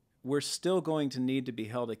 we're still going to need to be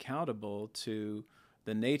held accountable to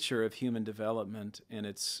the nature of human development in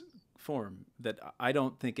its form. That I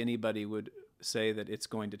don't think anybody would say that it's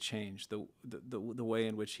going to change the way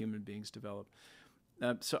in which human beings develop.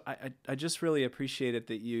 So I just really appreciate it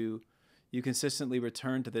that you consistently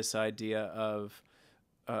return to this idea of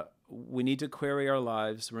we need to query our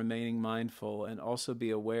lives, remaining mindful, and also be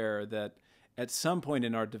aware that at some point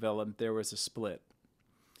in our development there was a split.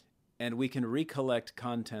 And we can recollect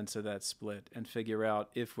contents of that split and figure out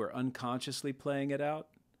if we're unconsciously playing it out.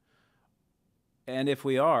 And if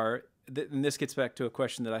we are, and this gets back to a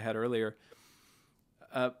question that I had earlier,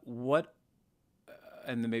 and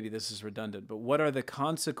maybe this is redundant, but what are the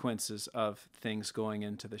consequences of things going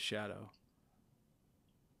into the shadow?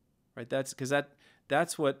 Right? That's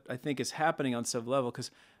what I think is happening on some level, because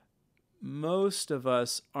most of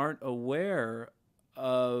us aren't aware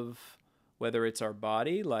of whether it's our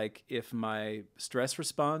body, like if my stress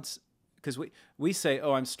response, because we say,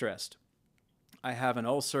 oh, I'm stressed. I have an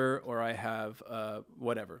ulcer or I have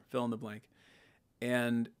whatever, fill in the blank.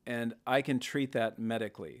 And I can treat that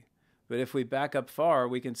medically. But if we back up far,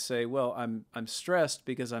 we can say, well, I'm stressed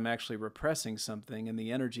because I'm actually repressing something and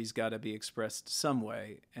the energy's got to be expressed some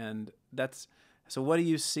way. And so what do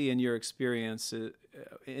you see in your experience,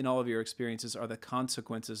 in all of your experiences, are the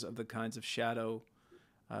consequences of the kinds of shadow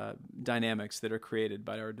dynamics that are created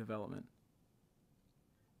by our development?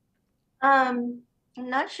 I'm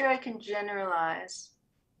not sure I can generalize.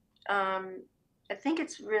 I think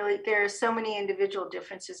it's really, there are so many individual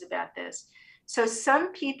differences about this. So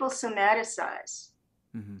some people somaticize.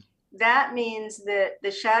 Mm-hmm. That means that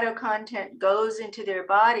the shadow content goes into their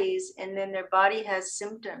bodies, and then their body has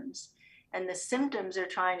symptoms, and the symptoms are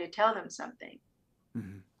trying to tell them something.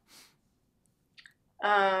 Mm-hmm.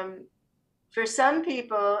 For some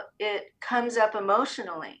people, it comes up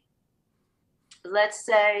emotionally. Let's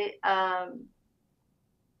say,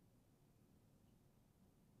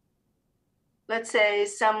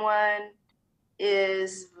 someone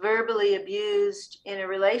is verbally abused in a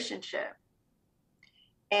relationship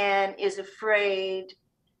and is afraid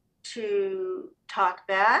to talk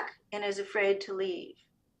back and is afraid to leave.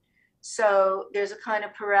 So there's a kind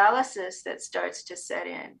of paralysis that starts to set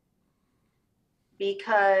in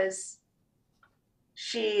because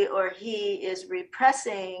she or he is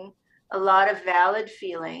repressing a lot of valid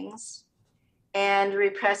feelings and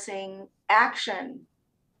repressing action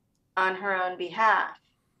on her own behalf.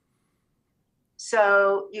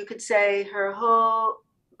 So you could say her whole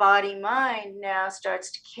body mind now starts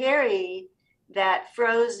to carry that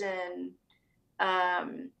frozen,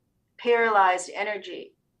 paralyzed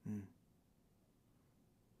energy. Mm.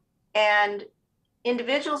 And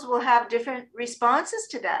individuals will have different responses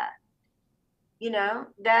to that. You know,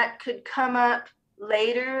 that could come up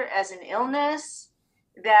later as an illness,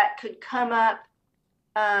 that could come up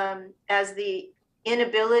as the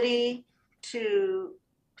inability to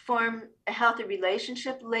form a healthy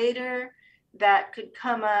relationship later, that could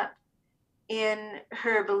come up in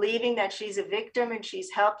her believing that she's a victim and she's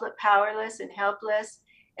helpless, powerless and helpless,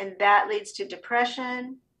 and that leads to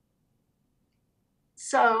depression.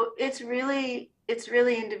 So it's really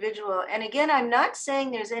individual. And again, I'm not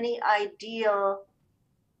saying there's any ideal,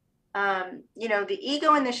 you know, the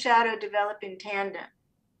ego and the shadow develop in tandem.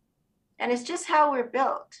 And it's just how we're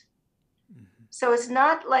built. Mm-hmm. So it's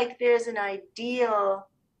not like there's an ideal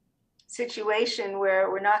situation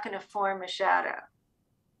where we're not going to form a shadow.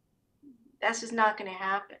 That's just not going to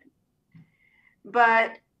happen.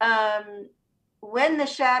 But when the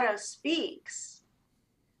shadow speaks,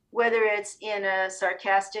 whether it's in a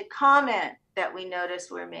sarcastic comment that we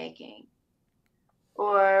notice we're making,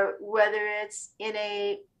 or whether it's in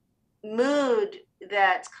a mood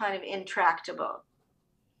that's kind of intractable,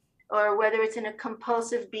 or whether it's in a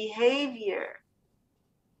compulsive behavior,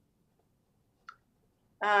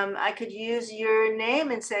 I could use your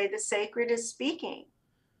name and say the sacred is speaking.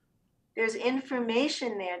 There's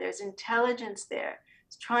information there. There's intelligence there.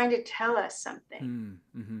 It's trying to tell us something.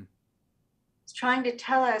 Mm-hmm. It's trying to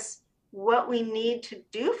tell us what we need to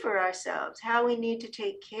do for ourselves, how we need to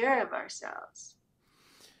take care of ourselves.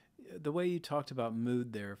 The way you talked about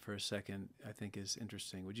mood there for a second, I think is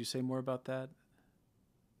interesting. Would you say more about that?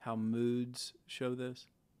 How moods show this?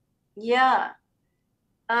 Yeah.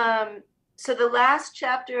 So the last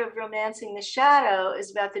chapter of Romancing the Shadow is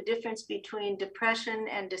about the difference between depression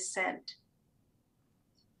and dissent.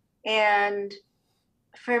 And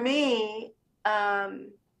for me,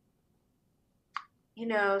 you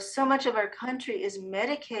know, so much of our country is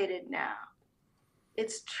medicated now.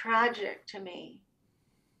 It's tragic to me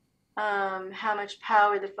how much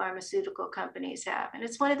power the pharmaceutical companies have. And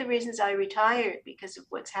it's one of the reasons I retired, because of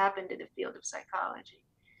what's happened to the field of psychology.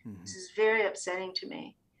 Mm-hmm. This is very upsetting to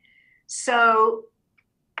me. So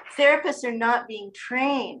therapists are not being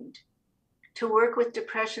trained to work with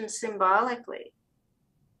depression symbolically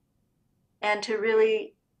and to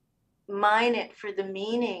really mine it for the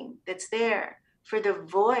meaning that's there, for the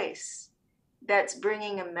voice that's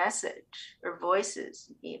bringing a message, or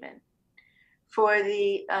voices even, for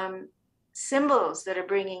the symbols that are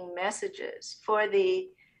bringing messages, for the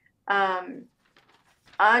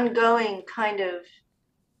ongoing kind of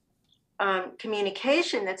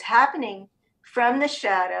communication that's happening from the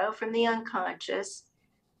shadow, from the unconscious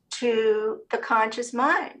to the conscious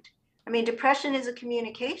mind. I mean, depression is a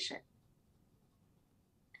communication.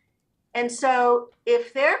 And so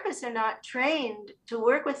if therapists are not trained to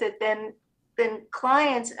work with it, then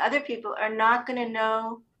clients and other people are not going to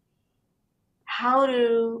know how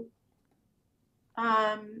to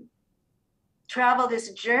travel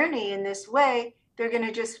this journey in this way. They're going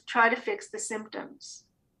to just try to fix the symptoms.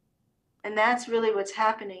 And that's really what's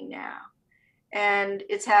happening now. And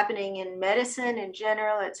it's happening in medicine in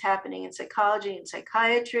general. It's happening in psychology and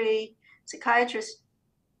psychiatry. Psychiatrists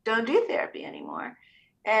don't do therapy anymore.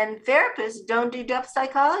 And therapists don't do depth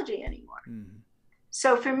psychology anymore. Mm-hmm.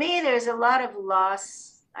 So for me, there's a lot of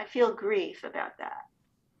loss. I feel grief about that.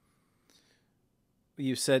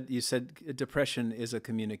 You said depression is a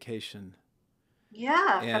communication.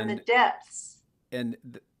 Yeah, from the depths. And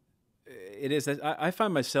it is. I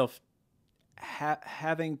find myself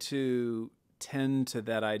having to tend to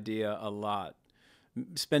that idea a lot,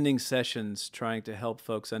 spending sessions trying to help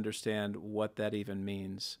folks understand what that even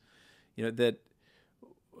means. Because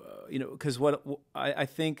what I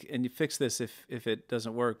think, and you fix this if it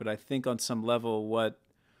doesn't work, but I think on some level what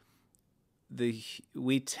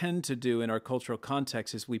we tend to do in our cultural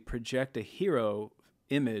context is we project a hero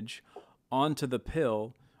image onto the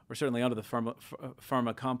pill, or certainly onto the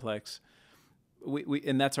pharma complex,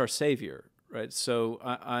 and that's our savior, right? So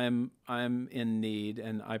I'm in need,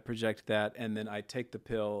 and I project that, and then I take the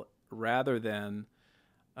pill rather than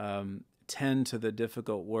tend to the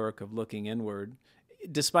difficult work of looking inward,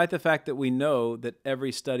 despite the fact that we know that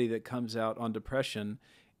every study that comes out on depression,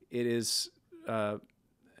 it is,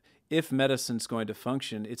 if medicine's going to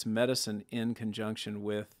function, it's medicine in conjunction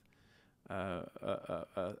with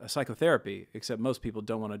a psychotherapy, except most people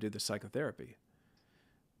don't want to do the psychotherapy.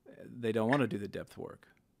 They don't want to do the depth work.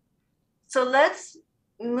 So let's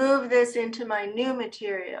move this into my new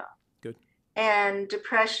material. Good. And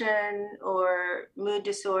depression or mood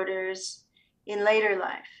disorders in later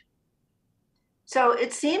life. So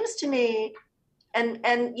it seems to me, and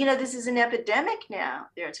this is an epidemic now.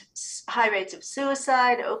 There's high rates of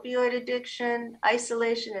suicide, opioid addiction,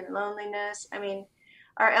 isolation and loneliness. I mean,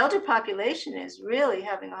 our elder population is really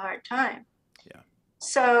having a hard time. Yeah.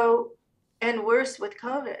 So, and worse with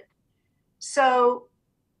COVID. So,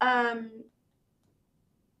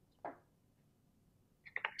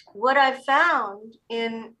 what I've found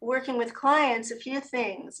in working with clients, a few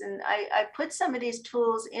things, and I put some of these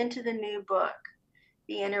tools into the new book,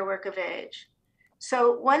 The Inner Work of Age.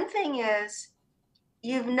 So one thing is,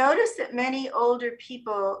 you've noticed that many older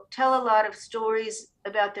people tell a lot of stories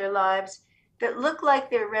about their lives that look like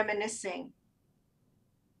they're reminiscing.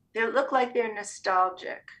 They look like they're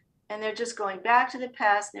nostalgic, and they're just going back to the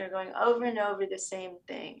past, and they're going over and over the same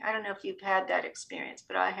thing. I don't know if you've had that experience,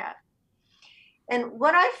 but I have. And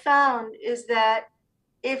what I found is that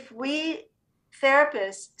if we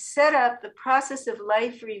therapists set up the process of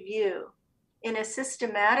life review in a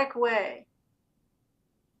systematic way,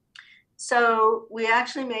 so we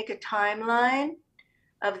actually make a timeline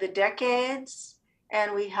of the decades,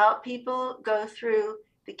 and we help people go through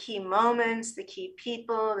the key moments, the key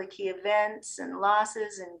people, the key events and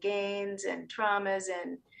losses and gains and traumas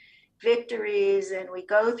and victories, and we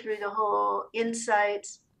go through the whole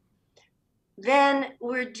insights. Then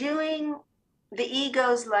we're doing the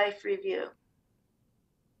ego's life review.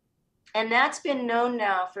 And that's been known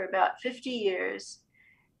now for about 50 years,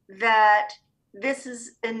 that this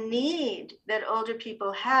is a need that older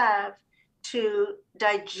people have to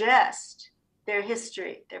digest their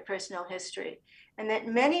history, their personal history. And that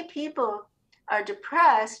many people are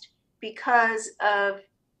depressed because of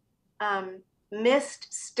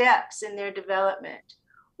missed steps in their development,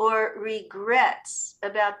 or regrets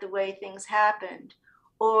about the way things happened,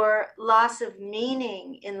 or loss of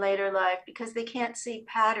meaning in later life because they can't see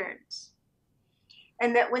patterns.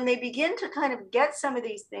 And that when they begin to kind of get some of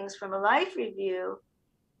these things from a life review,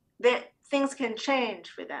 that things can change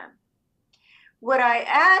for them. What I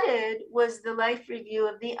added was the life review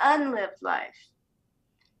of the unlived life,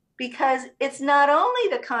 because it's not only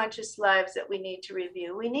the conscious lives that we need to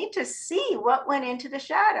review, we need to see what went into the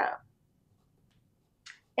shadow.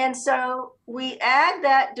 And so we add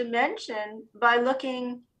that dimension by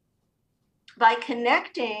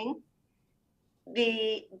connecting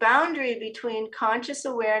the boundary between conscious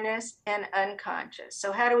awareness and unconscious.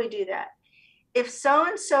 So how do we do that? If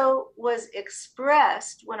so-and-so was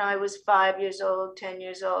expressed when I was 5 years old, 10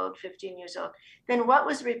 years old, 15 years old, then what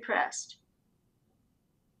was repressed?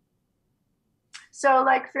 So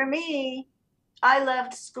like for me, I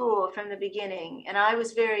loved school from the beginning, and I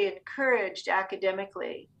was very encouraged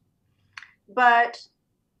academically. But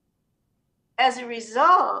as a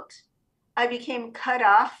result, I became cut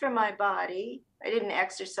off from my body. I didn't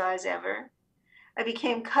exercise ever. I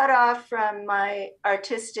became cut off from my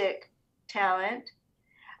artistic talent.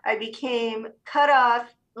 I became cut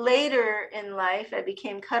off later in life. I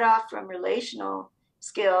became cut off from relational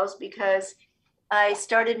skills because I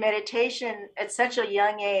started meditation at such a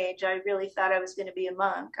young age. I really thought I was going to be a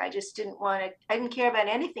monk. I just didn't I didn't care about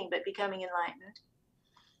anything but becoming enlightened.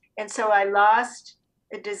 And so I lost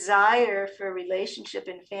a desire for relationship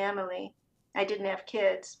and family. I didn't have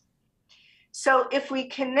kids. So if we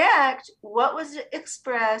connect what was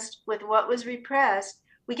expressed with what was repressed,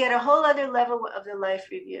 we get a whole other level of the life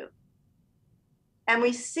review. And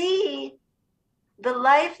we see the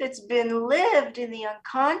life that's been lived in the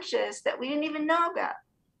unconscious that we didn't even know about.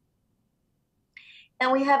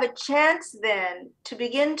 And we have a chance then to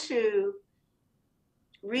begin to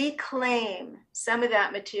reclaim some of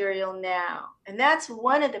that material now. And that's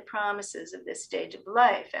one of the promises of this stage of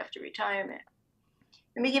life after retirement.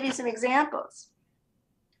 Let me give you some examples.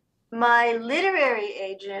 My literary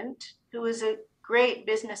agent, who was a great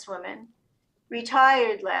businesswoman,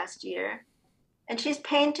 retired last year, and she's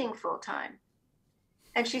painting full time.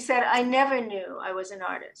 And she said, I never knew I was an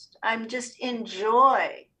artist. I'm just in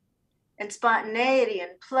joy and spontaneity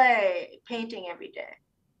and play, painting every day.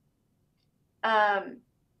 I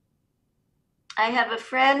have a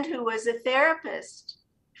friend who was a therapist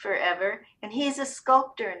forever, and he's a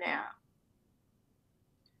sculptor now.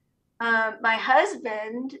 My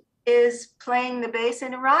husband is playing the bass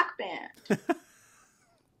in a rock band.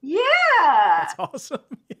 Yeah. That's awesome.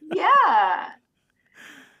 Yeah.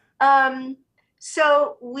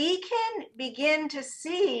 So we can begin to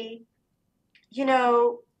see,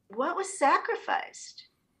 what was sacrificed.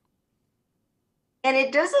 And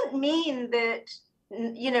it doesn't mean that,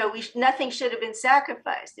 nothing should have been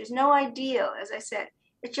sacrificed. There's no ideal, as I said.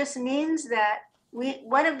 It just means that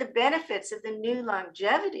one of the benefits of the new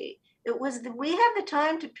longevity, it was that we have the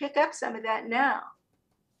time to pick up some of that now.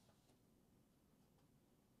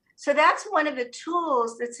 So that's one of the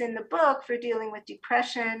tools that's in the book for dealing with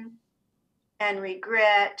depression and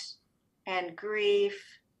regret and grief.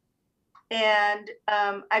 And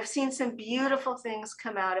I've seen some beautiful things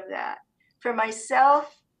come out of that. For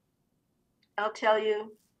myself, I'll tell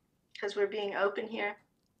you, because we're being open here,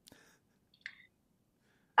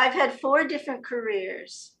 I've had 4 different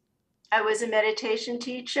careers. I was a meditation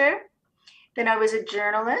teacher, then I was a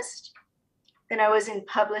journalist, then I was in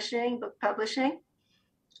publishing, book publishing,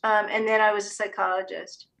 and then I was a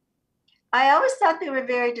psychologist. I always thought they were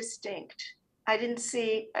very distinct. I didn't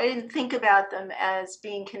think about them as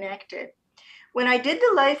being connected. When I did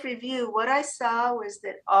the life review, what I saw was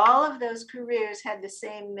that all of those careers had the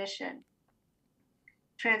same mission: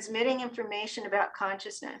 transmitting information about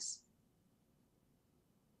consciousness.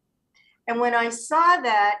 And when I saw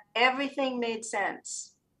that, everything made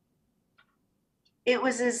sense. It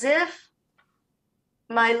was as if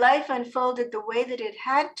my life unfolded the way that it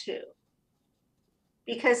had to,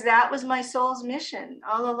 because that was my soul's mission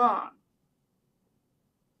all along.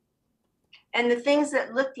 And the things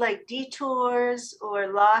that looked like detours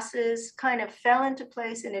or losses kind of fell into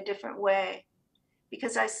place in a different way,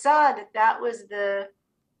 because I saw that that was the,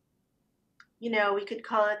 we could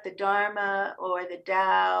call it the Dharma or the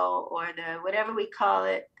Tao or the whatever we call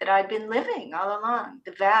it, that I'd been living all along,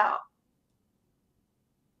 the vow.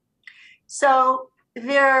 So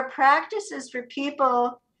there are practices for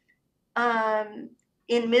people in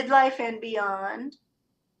midlife and beyond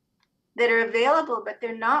that are available, but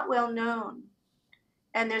they're not well known.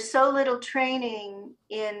 And there's so little training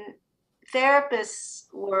in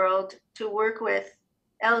therapists' world to work with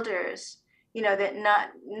elders, that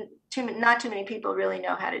not too many people really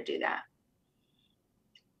know how to do that.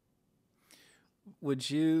 Would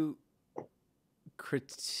you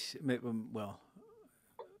well,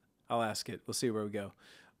 I'll ask it. We'll see where we go.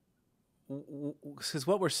 Because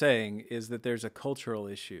what we're saying is that there's a cultural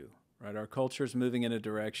issue, right? Our culture is moving in a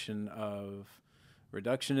direction of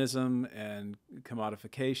reductionism and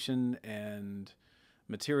commodification and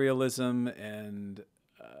materialism, and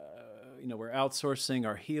we're outsourcing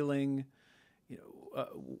our healing.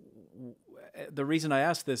 The reason I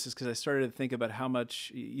asked this is because I started to think about how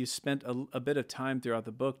much you spent a bit of time throughout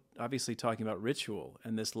the book, obviously talking about ritual,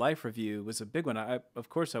 and this life review was a big one. Of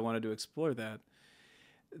course, I wanted to explore that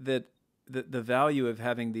the value of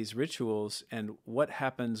having these rituals and what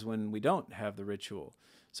happens when we don't have the ritual.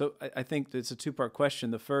 So I think it's a 2-part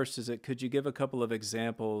question. The first is that could you give a couple of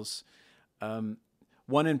examples?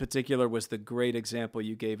 One in particular was the great example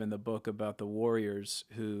you gave in the book about the warriors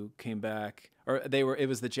who came back, it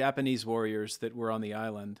was the Japanese warriors that were on the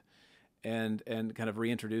island, and kind of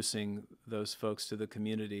reintroducing those folks to the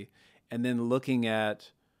community, and then looking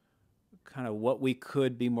at kind of what we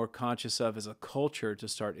could be more conscious of as a culture to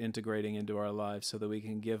start integrating into our lives so that we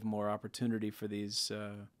can give more opportunity for these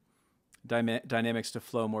dynamics to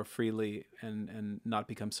flow more freely and not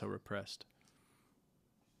become so repressed.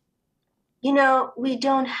 We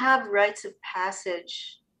don't have rites of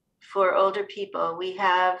passage for older people. We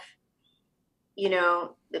have,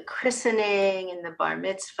 the christening and the bar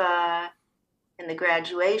mitzvah and the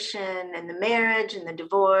graduation and the marriage and the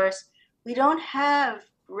divorce. We don't have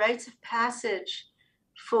rites of passage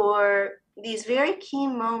for these very key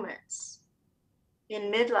moments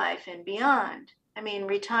in midlife and beyond. I mean,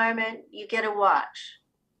 retirement, you get a watch,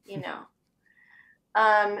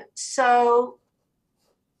 So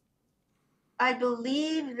I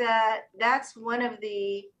believe that that's one of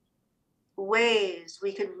the ways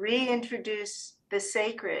we could reintroduce the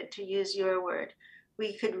sacred, to use your word.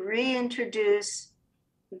 We could reintroduce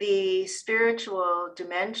the spiritual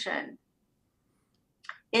dimension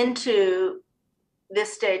into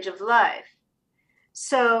this stage of life.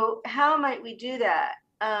 So how might we do that?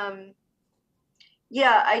 I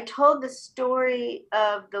told the story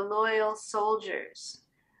of the loyal soldiers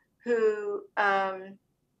who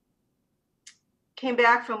came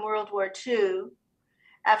back from World War II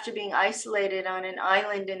after being isolated on an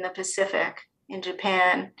island in the Pacific in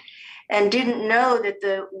Japan, and didn't know that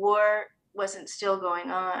the war wasn't still going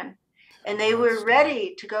on. And they were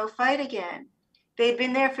ready to go fight again. They'd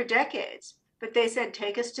been there for decades, but they said,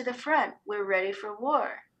 take us to the front. We're ready for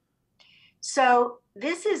war. So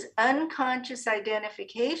this is unconscious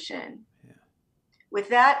identification with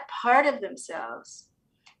that part of themselves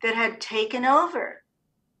that had taken over,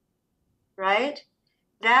 right?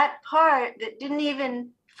 That part that didn't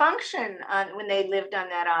even function when they lived on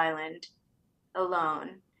that island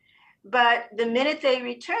alone. But the minute they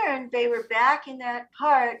returned, they were back in that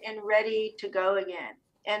part and ready to go again.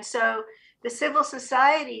 And so the civil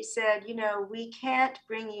society said, we can't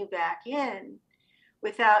bring you back in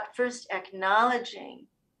without first acknowledging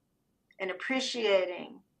and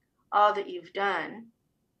appreciating all that you've done.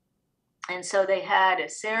 And so they had a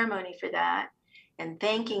ceremony for that and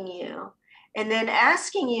thanking you, and then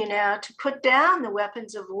asking you now to put down the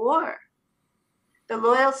weapons of war. The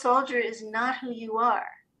loyal soldier is not who you are.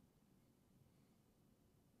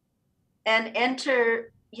 And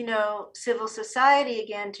enter, civil society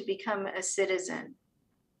again to become a citizen.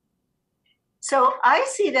 So I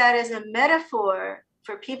see that as a metaphor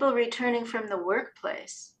for people returning from the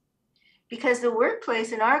workplace, because the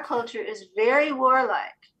workplace in our culture is very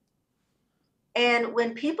warlike. And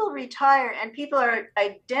when people retire and people are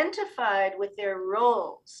identified with their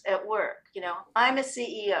roles at work, I'm a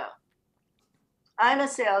CEO, I'm a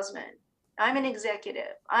salesman, I'm an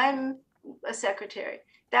executive, I'm a secretary.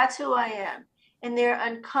 That's who I am. And they're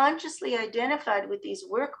unconsciously identified with these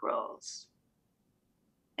work roles.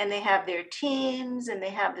 And they have their teams and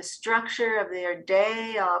they have the structure of their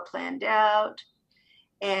day all planned out.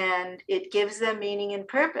 And it gives them meaning and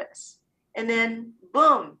purpose. And then,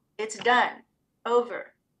 boom, it's done,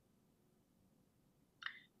 over.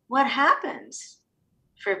 What happens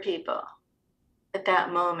for people at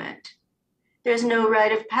that moment? There's no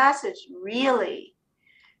rite of passage, really,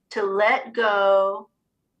 to let go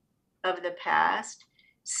of the past,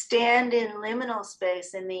 stand in liminal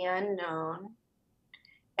space in the unknown,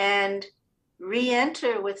 and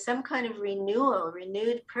re-enter with some kind of renewal,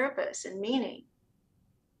 renewed purpose and meaning.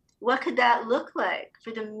 What could that look like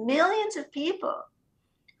for the millions of people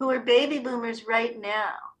who are baby boomers right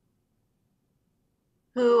now,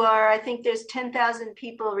 who are, I think there's 10,000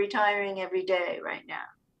 people retiring every day right now.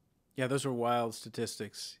 Yeah, those are wild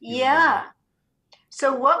statistics. Yeah.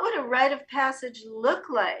 So what would a rite of passage look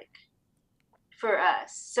like for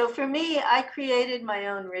us? So for me, I created my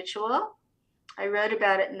own ritual. I wrote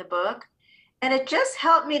about it in the book, and it just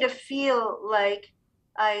helped me to feel like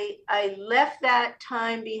I left that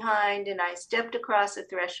time behind and I stepped across a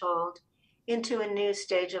threshold into a new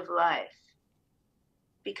stage of life,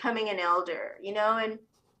 becoming an elder, and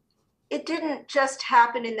it didn't just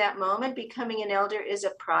happen in that moment. Becoming an elder is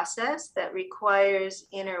a process that requires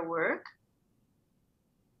inner work.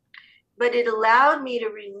 But it allowed me to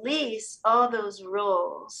release all those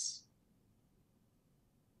roles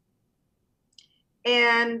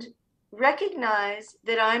and recognize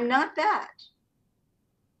that I'm not that.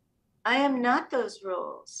 I am not those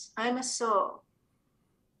roles. I'm a soul.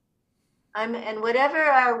 And whatever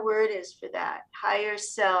our word is for that, higher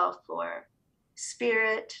self or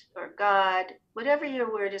spirit or God, whatever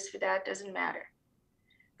your word is for that, doesn't matter.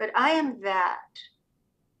 But I am that.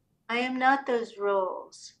 I am not those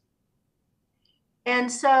roles. And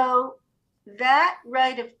so that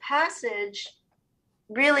rite of passage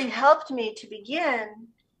really helped me to begin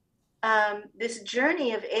this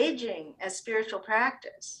journey of aging as spiritual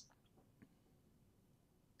practice.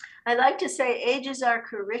 I like to say age is our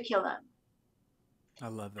curriculum. I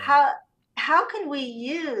love that. How can we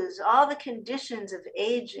use all the conditions of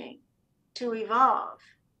aging to evolve,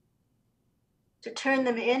 to turn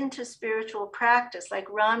them into spiritual practice, like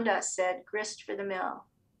Ram Dass said, grist for the mill?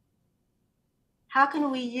 How can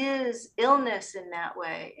we use illness in that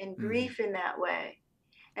way, and grief in that way,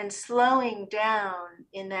 and slowing down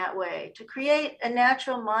in that way, to create a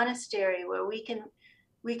natural monastery where we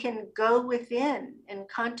can go within and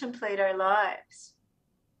contemplate our lives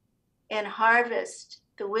and harvest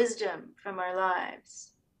the wisdom from our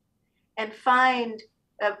lives and find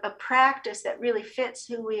a practice that really fits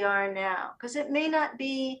who we are now? Because it may not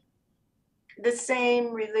be the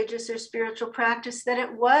same religious or spiritual practice that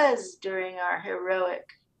it was during our heroic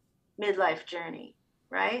midlife journey,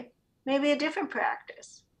 right? Maybe a different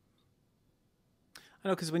practice. I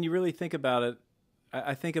know, because when you really think about it,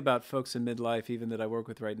 I think about folks in midlife, even that I work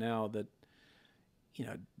with right now, that, you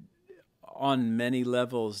know, on many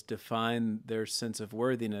levels define their sense of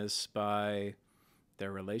worthiness by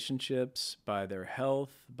their relationships, by their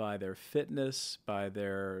health, by their fitness, by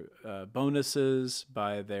their bonuses,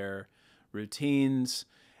 by their routines.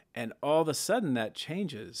 And all of a sudden that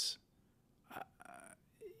changes.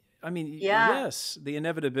 I mean, Yeah, yes, the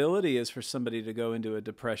inevitability is for somebody to go into a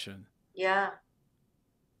depression. yeah.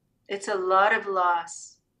 It's a lot of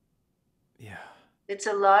loss. Yeah. It's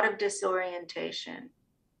a lot of disorientation.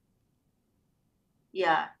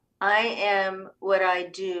 Yeah, I am what I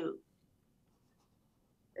do.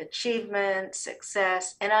 Achievement,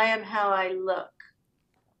 success, and I am how I look.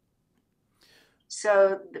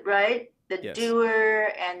 So, right, the Yes.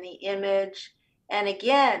 doer and the image. And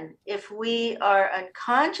again, if we are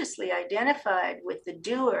unconsciously identified with the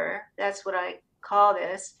doer, that's what I call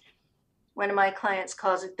this. One of my clients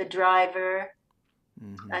calls it the driver.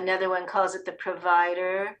 Mm-hmm. Another one calls it the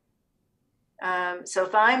provider. So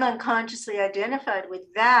if I'm unconsciously identified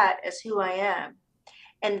with that as who I am,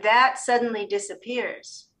 and that suddenly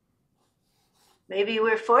disappears, maybe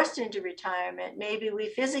we're forced into retirement, maybe we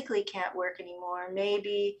physically can't work anymore,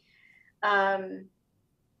 maybe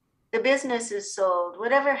the business is sold,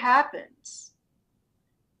 whatever happens,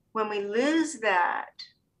 when we lose that,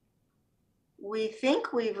 we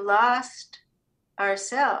think we've lost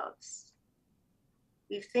ourselves.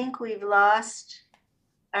 We think we've lost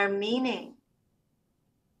our meaning.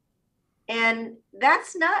 And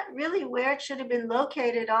that's not really where it should have been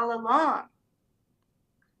located all along.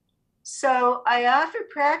 So I offer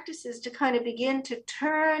practices to kind of begin to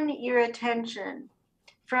turn your attention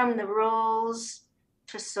from the roles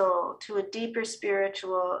to soul, to a deeper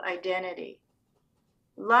spiritual identity.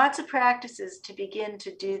 Lots of practices to begin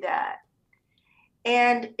to do that.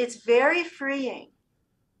 And it's very freeing.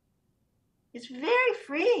 It's very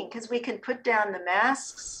freeing because we can put down the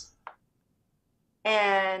masks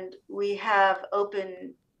and we have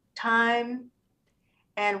open time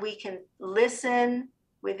and we can listen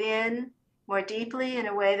within more deeply in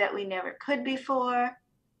a way that we never could before.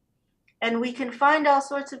 And we can find all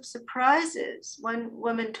sorts of surprises. One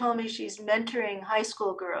woman told me she's mentoring high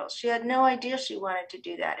school girls. She had no idea she wanted to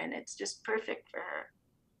do that, and it's just perfect for her.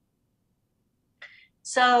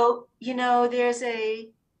 So, there's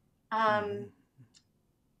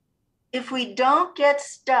if we don't get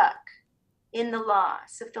stuck in the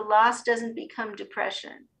loss, if the loss doesn't become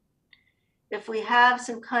depression, if we have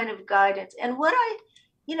some kind of guidance, and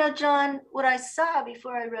John, what I saw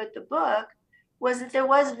before I wrote the book was that there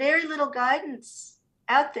was very little guidance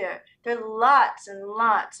out there. There are lots and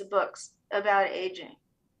lots of books about aging,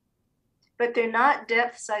 but they're not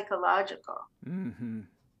depth psychological. Mm-hmm.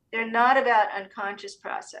 They're not about unconscious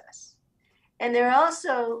process. And they're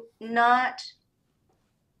also not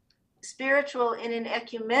spiritual in an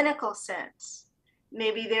ecumenical sense.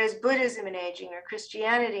 Maybe there's Buddhism in aging or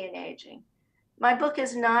Christianity in aging. My book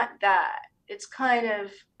is not that. It's kind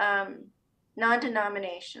of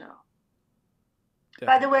non-denominational.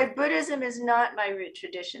 By the way, Buddhism is not my root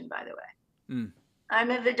tradition, by the way. Mm. I'm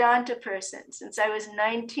a Vedanta person since I was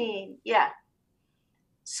 19. Yeah.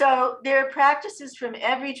 So there are practices from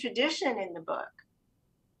every tradition in the book.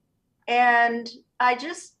 And I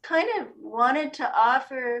just kind of wanted to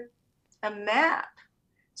offer a map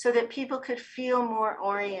so that people could feel more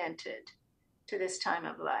oriented to this time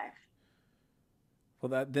of life.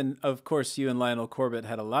 Well, then, of course, you and Lionel Corbett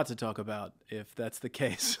had a lot to talk about, if that's the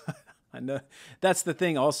case. I know that's the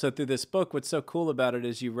thing also through this book. What's so cool about it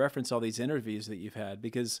is you reference all these interviews that you've had,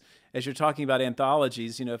 because as you're talking about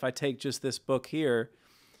anthologies, if I take just this book here,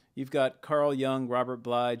 you've got Carl Jung, Robert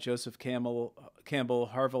Bly, Joseph Campbell,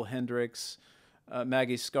 Harville Hendricks,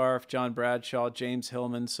 Maggie Scarf, John Bradshaw, James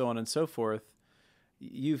Hillman, so on and so forth.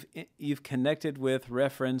 You've connected with,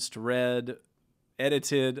 referenced, read,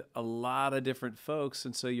 edited a lot of different folks,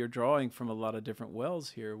 and so you're drawing from a lot of different wells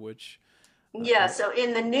here, which... Yeah, so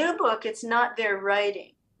in the new book, it's not their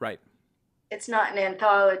writing. Right. It's not an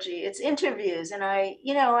anthology. It's interviews. And I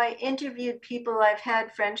interviewed people I've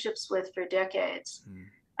had friendships with for decades.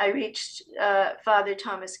 I reached Father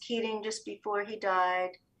Thomas Keating just before he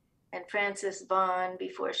died, and Frances Vaughn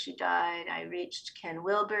before she died. I reached Ken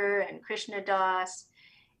Wilber and Krishna Das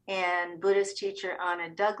and Buddhist teacher Anna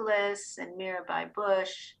Douglas and Mirabai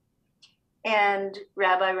Bush and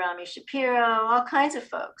Rabbi Rami Shapiro, all kinds of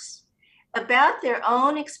folks, about their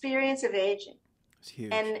own experience of aging. It's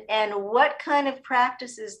huge. And what kind of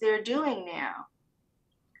practices they're doing now.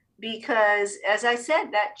 Because as I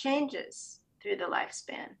said, that changes through the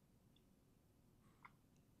lifespan.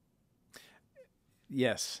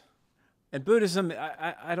 Yes. And Buddhism,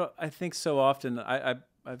 I think so often,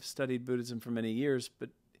 I've studied Buddhism for many years, but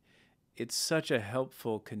it's such a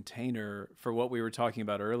helpful container for what we were talking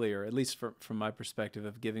about earlier, at least from my perspective,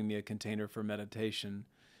 of giving me a container for meditation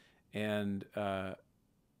and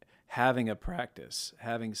having a practice,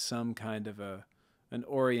 having some kind of an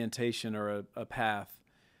orientation or a path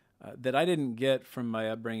that I didn't get from my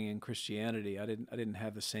upbringing in Christianity. I didn't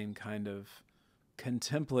have the same kind of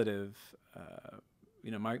contemplative.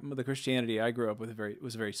 The Christianity I grew up with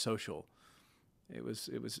was very social. It was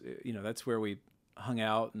that's where we hung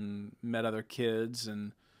out and met other kids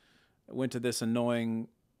and went to this annoying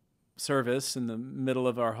service in the middle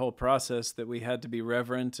of our whole process that we had to be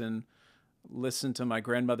reverent and listen to my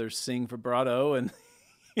grandmother sing vibrato, and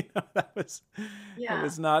that was it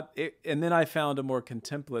was not it, and then I found a more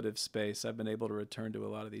contemplative space. I've been able to return to a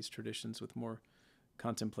lot of these traditions with more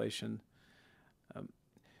contemplation.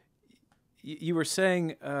 You were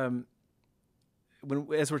saying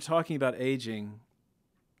as we're talking about aging,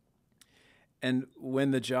 and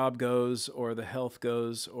when the job goes or the health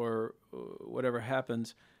goes or whatever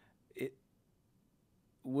happens,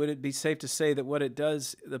 would it be safe to say that what it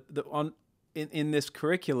does in this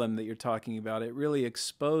curriculum that you're talking about, it really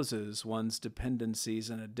exposes one's dependencies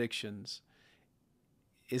and addictions?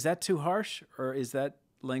 Is that too harsh, or is that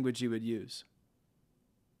language you would use?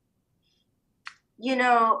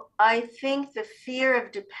 I think the fear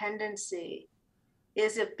of dependency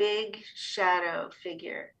is a big shadow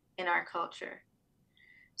figure in our culture.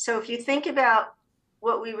 So if you think about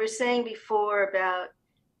what we were saying before about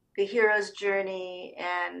the hero's journey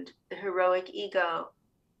and the heroic ego,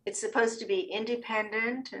 it's supposed to be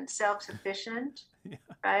independent and self-sufficient, yeah.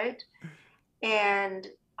 Right? And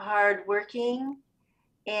hardworking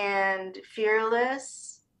and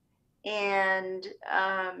fearless. And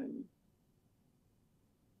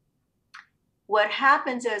what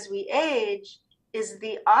happens as we age is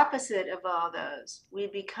the opposite of all those. We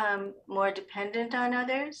become more dependent on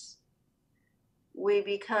others. We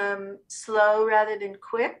become slow rather than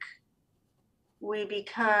quick. We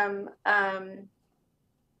become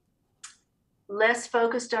less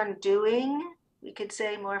focused on doing. We could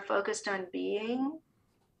say more focused on being.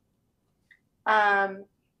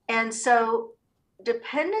 And so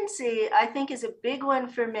dependency, I think, is a big one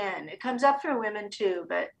for men. It comes up for women too,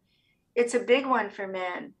 but it's a big one for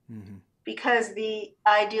men. Mm-hmm. Because the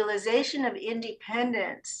idealization of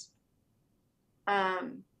independence,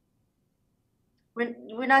 we're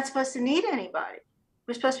not supposed to need anybody.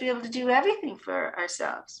 We're supposed to be able to do everything for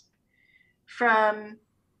ourselves, from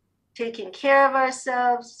taking care of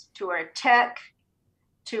ourselves to our tech,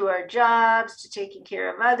 to our jobs, to taking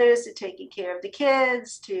care of others, to taking care of the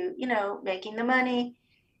kids, to, making the money.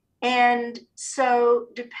 And so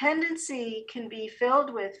dependency can be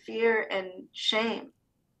filled with fear and shame.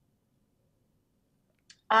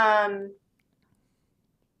 I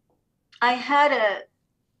had a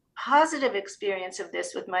positive experience of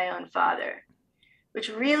this with my own father, which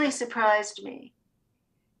really surprised me.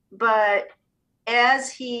 But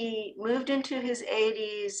as he moved into his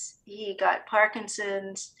 80s, he got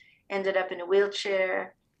Parkinson's, ended up in a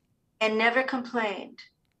wheelchair, and never complained.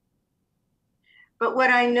 But what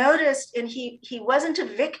I noticed, and he wasn't a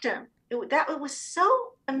victim, it was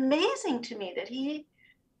so amazing to me that he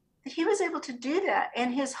was able to do that,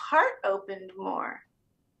 and his heart opened more.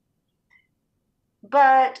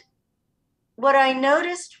 But what I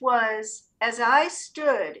noticed was, as I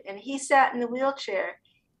stood and he sat in the wheelchair,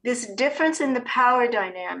 this difference in the power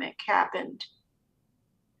dynamic happened,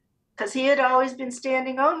 because he had always been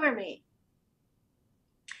standing over me.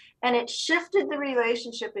 And it shifted the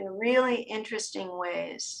relationship in really interesting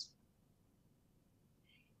ways.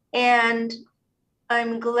 And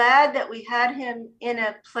I'm glad that we had him in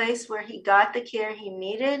a place where he got the care he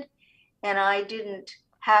needed, and I didn't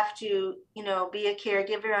have to, be a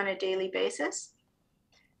caregiver on a daily basis.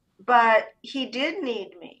 But he did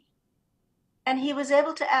need me, and he was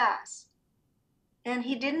able to ask, and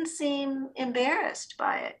he didn't seem embarrassed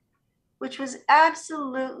by it, which was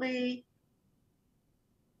absolutely,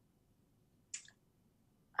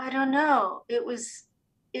 I don't know, it was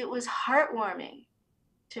heartwarming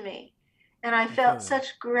to me. And I felt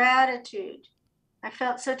such gratitude. I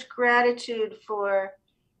felt such gratitude for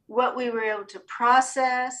what we were able to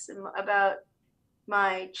process about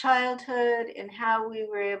my childhood and how we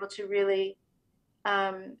were able to really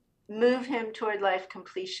move him toward life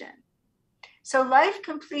completion. So life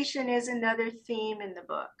completion is another theme in the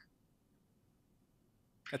book.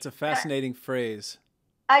 That's a fascinating phrase.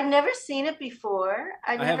 I'd never seen it before.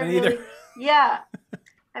 I haven't either. Yeah,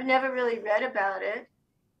 I've never really read about it,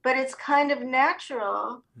 but it's kind of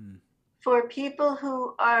natural for people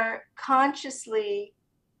who are consciously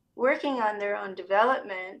working on their own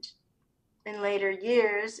development in later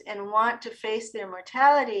years and want to face their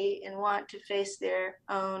mortality and want to face their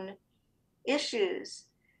own issues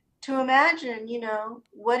to imagine,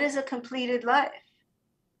 what is a completed life?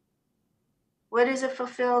 What is a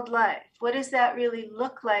fulfilled life? What does that really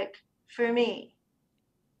look like for me?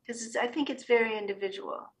 Because I think it's very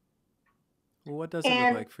individual. Well, what does it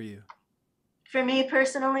look like for you? For me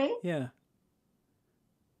personally? Yeah.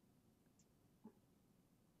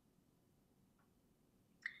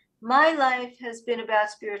 My life has been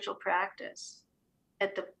about spiritual practice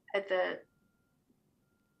at the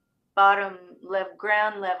bottom level,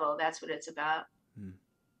 ground level. That's what it's about.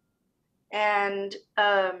 And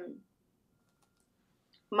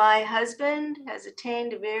my husband has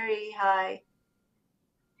attained a very high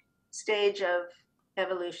stage of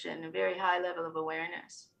evolution, a very high level of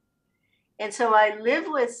awareness. And so I live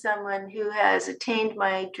with someone who has attained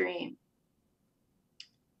my dream.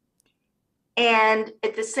 And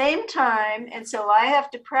at the same time, and so I have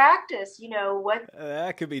to practice, what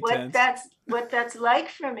that could be tense. What that's like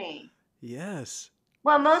for me. Yes.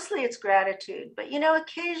 Well, mostly it's gratitude, but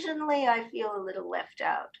occasionally I feel a little left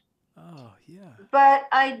out. Oh, yeah. But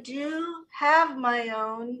I do have my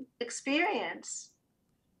own experience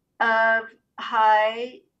of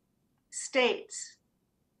high states.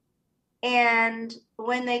 And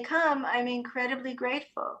when they come, I'm incredibly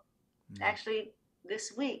grateful. Actually,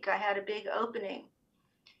 this week I had a big opening.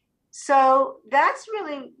 So that's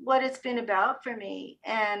really what it's been about for me.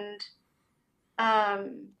 And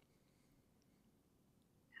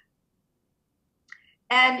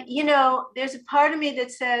there's a part of me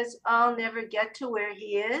that says I'll never get to where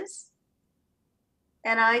he is.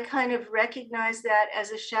 And I kind of recognize that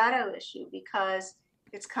as a shadow issue because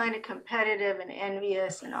it's kind of competitive and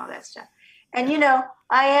envious and all that stuff. And,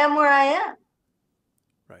 I am where I am.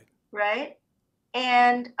 Right. Right.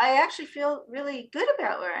 And I actually feel really good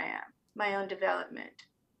about where I am, my own development.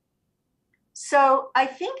 So I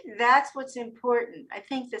think that's what's important. I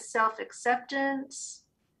think the self-acceptance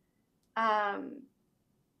and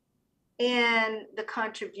the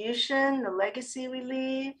contribution, the legacy we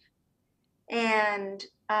leave, and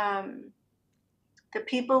the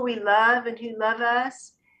people we love and who love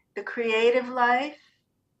us, the creative life.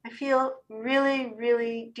 I feel really,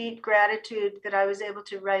 really deep gratitude that I was able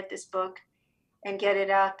to write this book and get it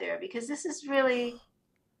out there, because this is really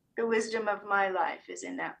the wisdom of my life is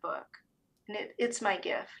in that book. And it's my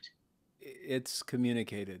gift. It's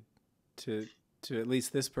communicated to at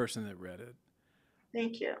least this person that read it.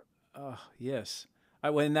 Thank you. Oh, yes.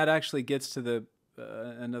 And that actually gets to the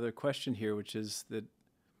another question here, which is that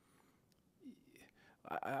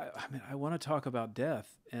I want to talk about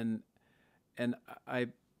death, and so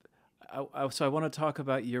I want to talk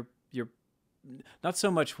about your not so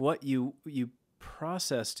much what you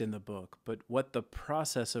processed in the book, but what the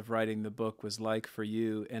process of writing the book was like for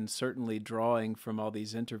you, and certainly drawing from all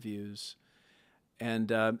these interviews,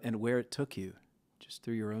 and where it took you, just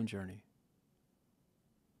through your own journey.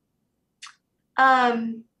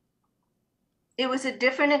 It was a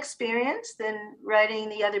different experience than writing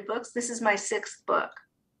the other books. This is my 6th book.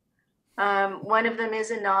 One of them is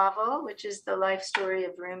a novel, which is the life story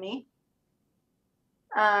of Rumi,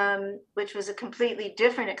 which was a completely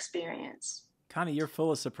different experience. Connie, you're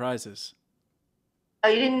full of surprises. Oh,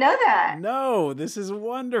 you didn't know that? No, this is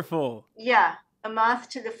wonderful. Yeah, A Moth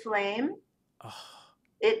to the Flame. Oh,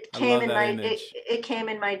 it came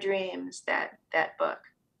in my dreams, that book.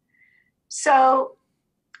 So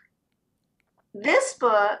this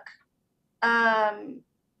book,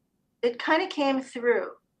 it kind of came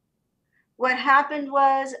through. What happened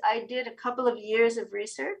was I did a couple of years of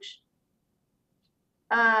research.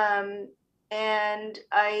 And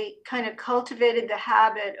I kind of cultivated the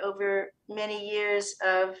habit over many years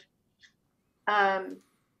of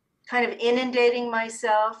kind of inundating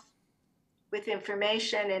myself with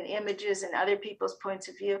information and images and other people's points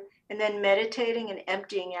of view, and then meditating and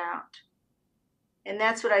emptying out. And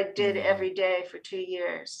that's what I did every day for 2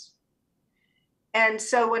 years. And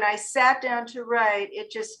so when I sat down to write,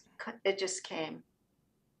 it just came.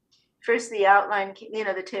 First the outline,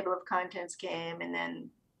 the table of contents came, and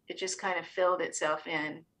then it just kind of filled itself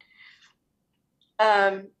in.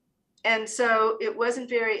 And so it wasn't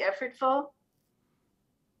very effortful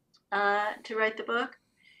to write the book.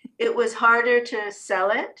 It was harder to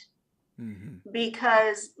sell it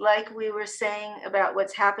Because, like we were saying about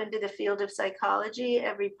what's happened to the field of psychology,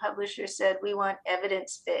 every publisher said, we want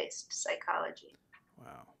evidence-based psychology.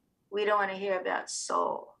 Wow. We don't want to hear about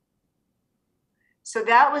soul. So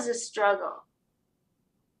that was a struggle.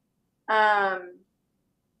 And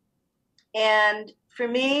for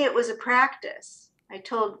me, it was a practice. I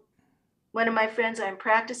told one of my friends, I'm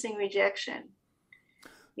practicing rejection,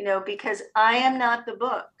 because I am not the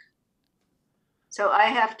book. So I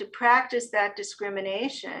have to practice that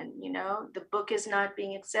discrimination. The book is not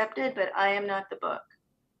being accepted, but I am not the book.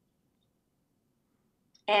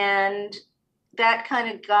 And that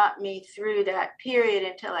kind of got me through that period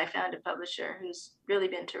until I found a publisher who's really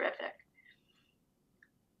been terrific.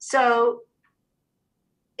 So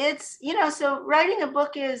it's, so writing a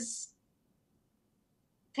book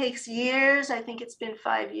takes years. I think it's been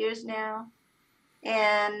 5 years now.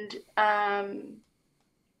 And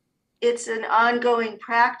it's an ongoing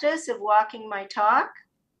practice of walking my talk,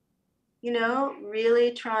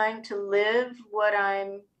 really trying to live what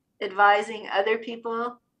I'm advising other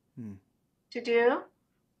people to do.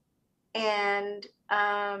 And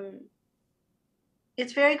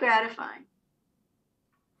it's very gratifying.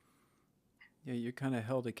 Yeah, you're kind of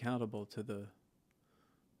held accountable to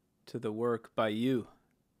the work by you.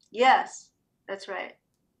 Yes, that's right.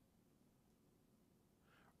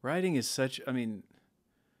 Writing is such, I don't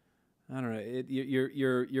know,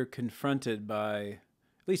 you're confronted by,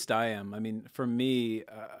 at least I am. For me,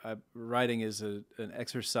 writing is an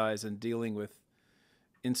exercise in dealing with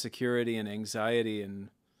insecurity and anxiety and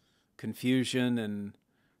confusion and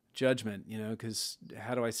judgment, because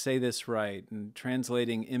how do I say this right? And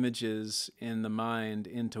translating images in the mind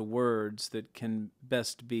into words that can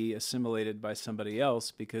best be assimilated by somebody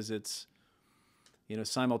else, because it's,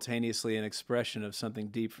 simultaneously an expression of something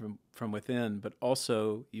deep from within, but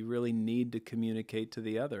also you really need to communicate to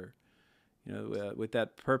the other, with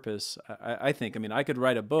that purpose. I think, I could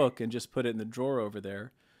write a book and just put it in the drawer over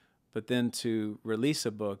there, but then to release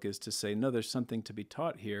a book is to say, no, there's something to be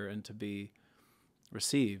taught here and to be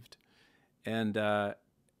received. And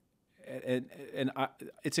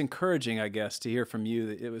it's encouraging, I guess, to hear from you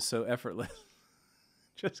that it was so effortless.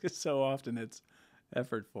 Just because so often it's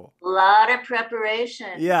effortful. A lot of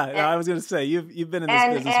preparation. Yeah, I was going to say, you've been in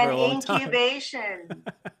this business for a long time. And incubation,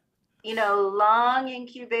 long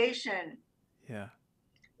incubation. Yeah.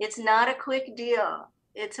 It's not a quick deal.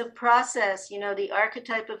 It's a process. The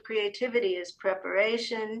archetype of creativity is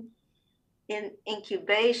preparation,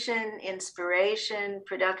 incubation, inspiration,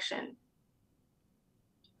 production.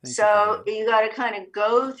 So you got to kind of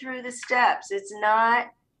go through the steps. It's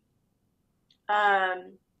not,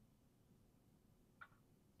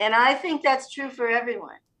 and I think that's true for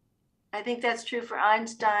everyone. I think that's true for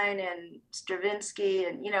Einstein and Stravinsky.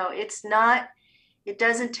 And, it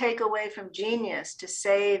doesn't take away from genius to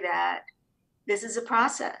say that this is a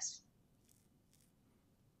process.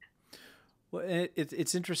 Well,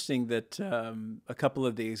 it's interesting that a couple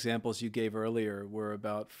of the examples you gave earlier were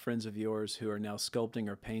about friends of yours who are now sculpting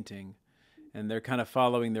or painting, and they're kind of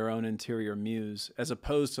following their own interior muse, as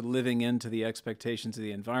opposed to living into the expectations of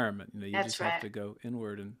the environment. You That's just right. have to go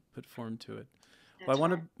inward and put form to it. That's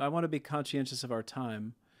well, I want to be conscientious of our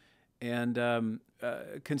time, and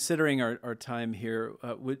considering our time here,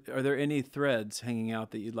 are there any threads hanging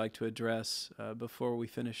out that you'd like to address before we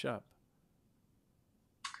finish up?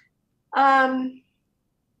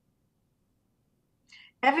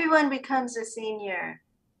 Everyone becomes a senior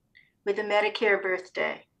with a Medicare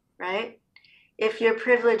birthday, right? If you're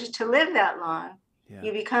privileged to live that long, Yeah.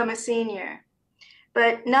 You become a senior.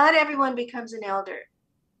 But not everyone becomes an elder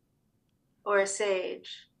or a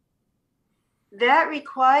sage. That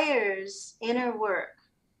requires inner work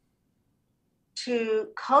to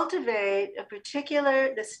cultivate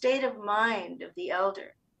the state of mind of the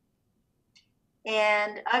elder.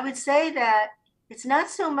 And I would say that it's not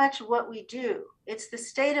so much what we do, it's the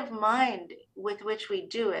state of mind with which we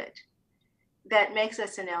do it that makes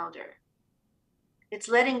us an elder. It's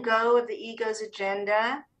letting go of the ego's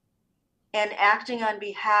agenda and acting on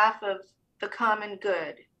behalf of the common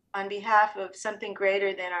good, on behalf of something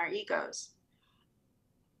greater than our egos.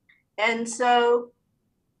 And so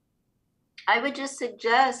I would just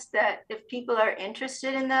suggest that if people are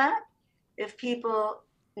interested in that, if people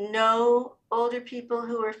know older people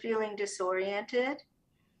who are feeling disoriented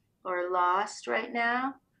or lost right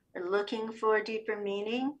now, or looking for deeper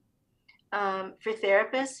meaning, for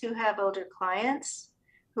therapists who have older clients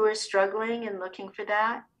who are struggling and looking for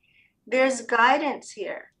that, there's guidance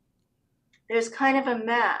here. There's kind of a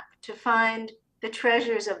map to find the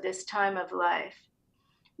treasures of this time of life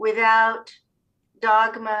without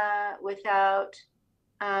dogma, without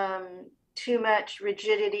too much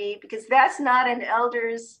rigidity, because that's not an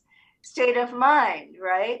elder's state of mind,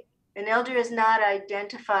 right? An elder is not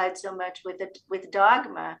identified so much with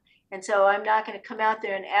dogma. And so I'm not going to come out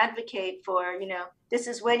there and advocate for, this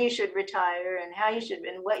is when you should retire and how you should,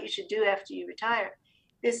 and what you should do after you retire.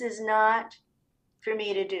 This is not for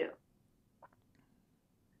me to do.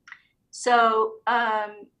 So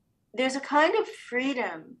there's a kind of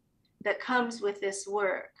freedom that comes with this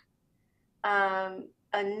work.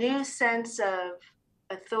 A new sense of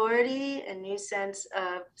authority, a new sense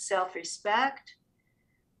of self-respect,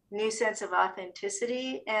 new sense of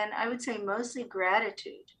authenticity, and I would say mostly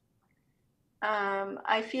gratitude.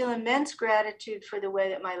 I feel immense gratitude for the way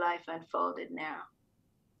that my life unfolded now,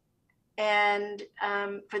 and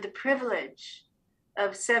for the privilege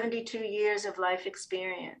of 72 years of life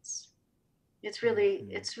experience. It's really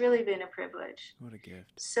been a privilege. What a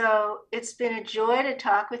gift. So it's been a joy to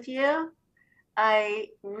talk with you. I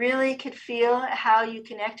really could feel how you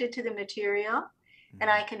connected to the material, and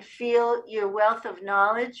I can feel your wealth of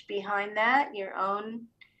knowledge behind that, your own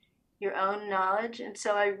knowledge. And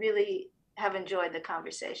so I really have enjoyed the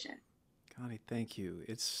conversation. Connie, thank you.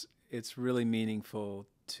 It's really meaningful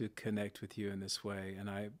to connect with you in this way, and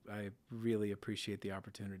I really appreciate the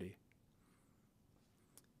opportunity.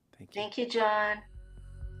 Thank you. Thank you, John.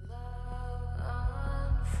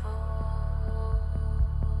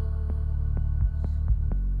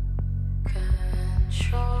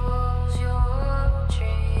 Control.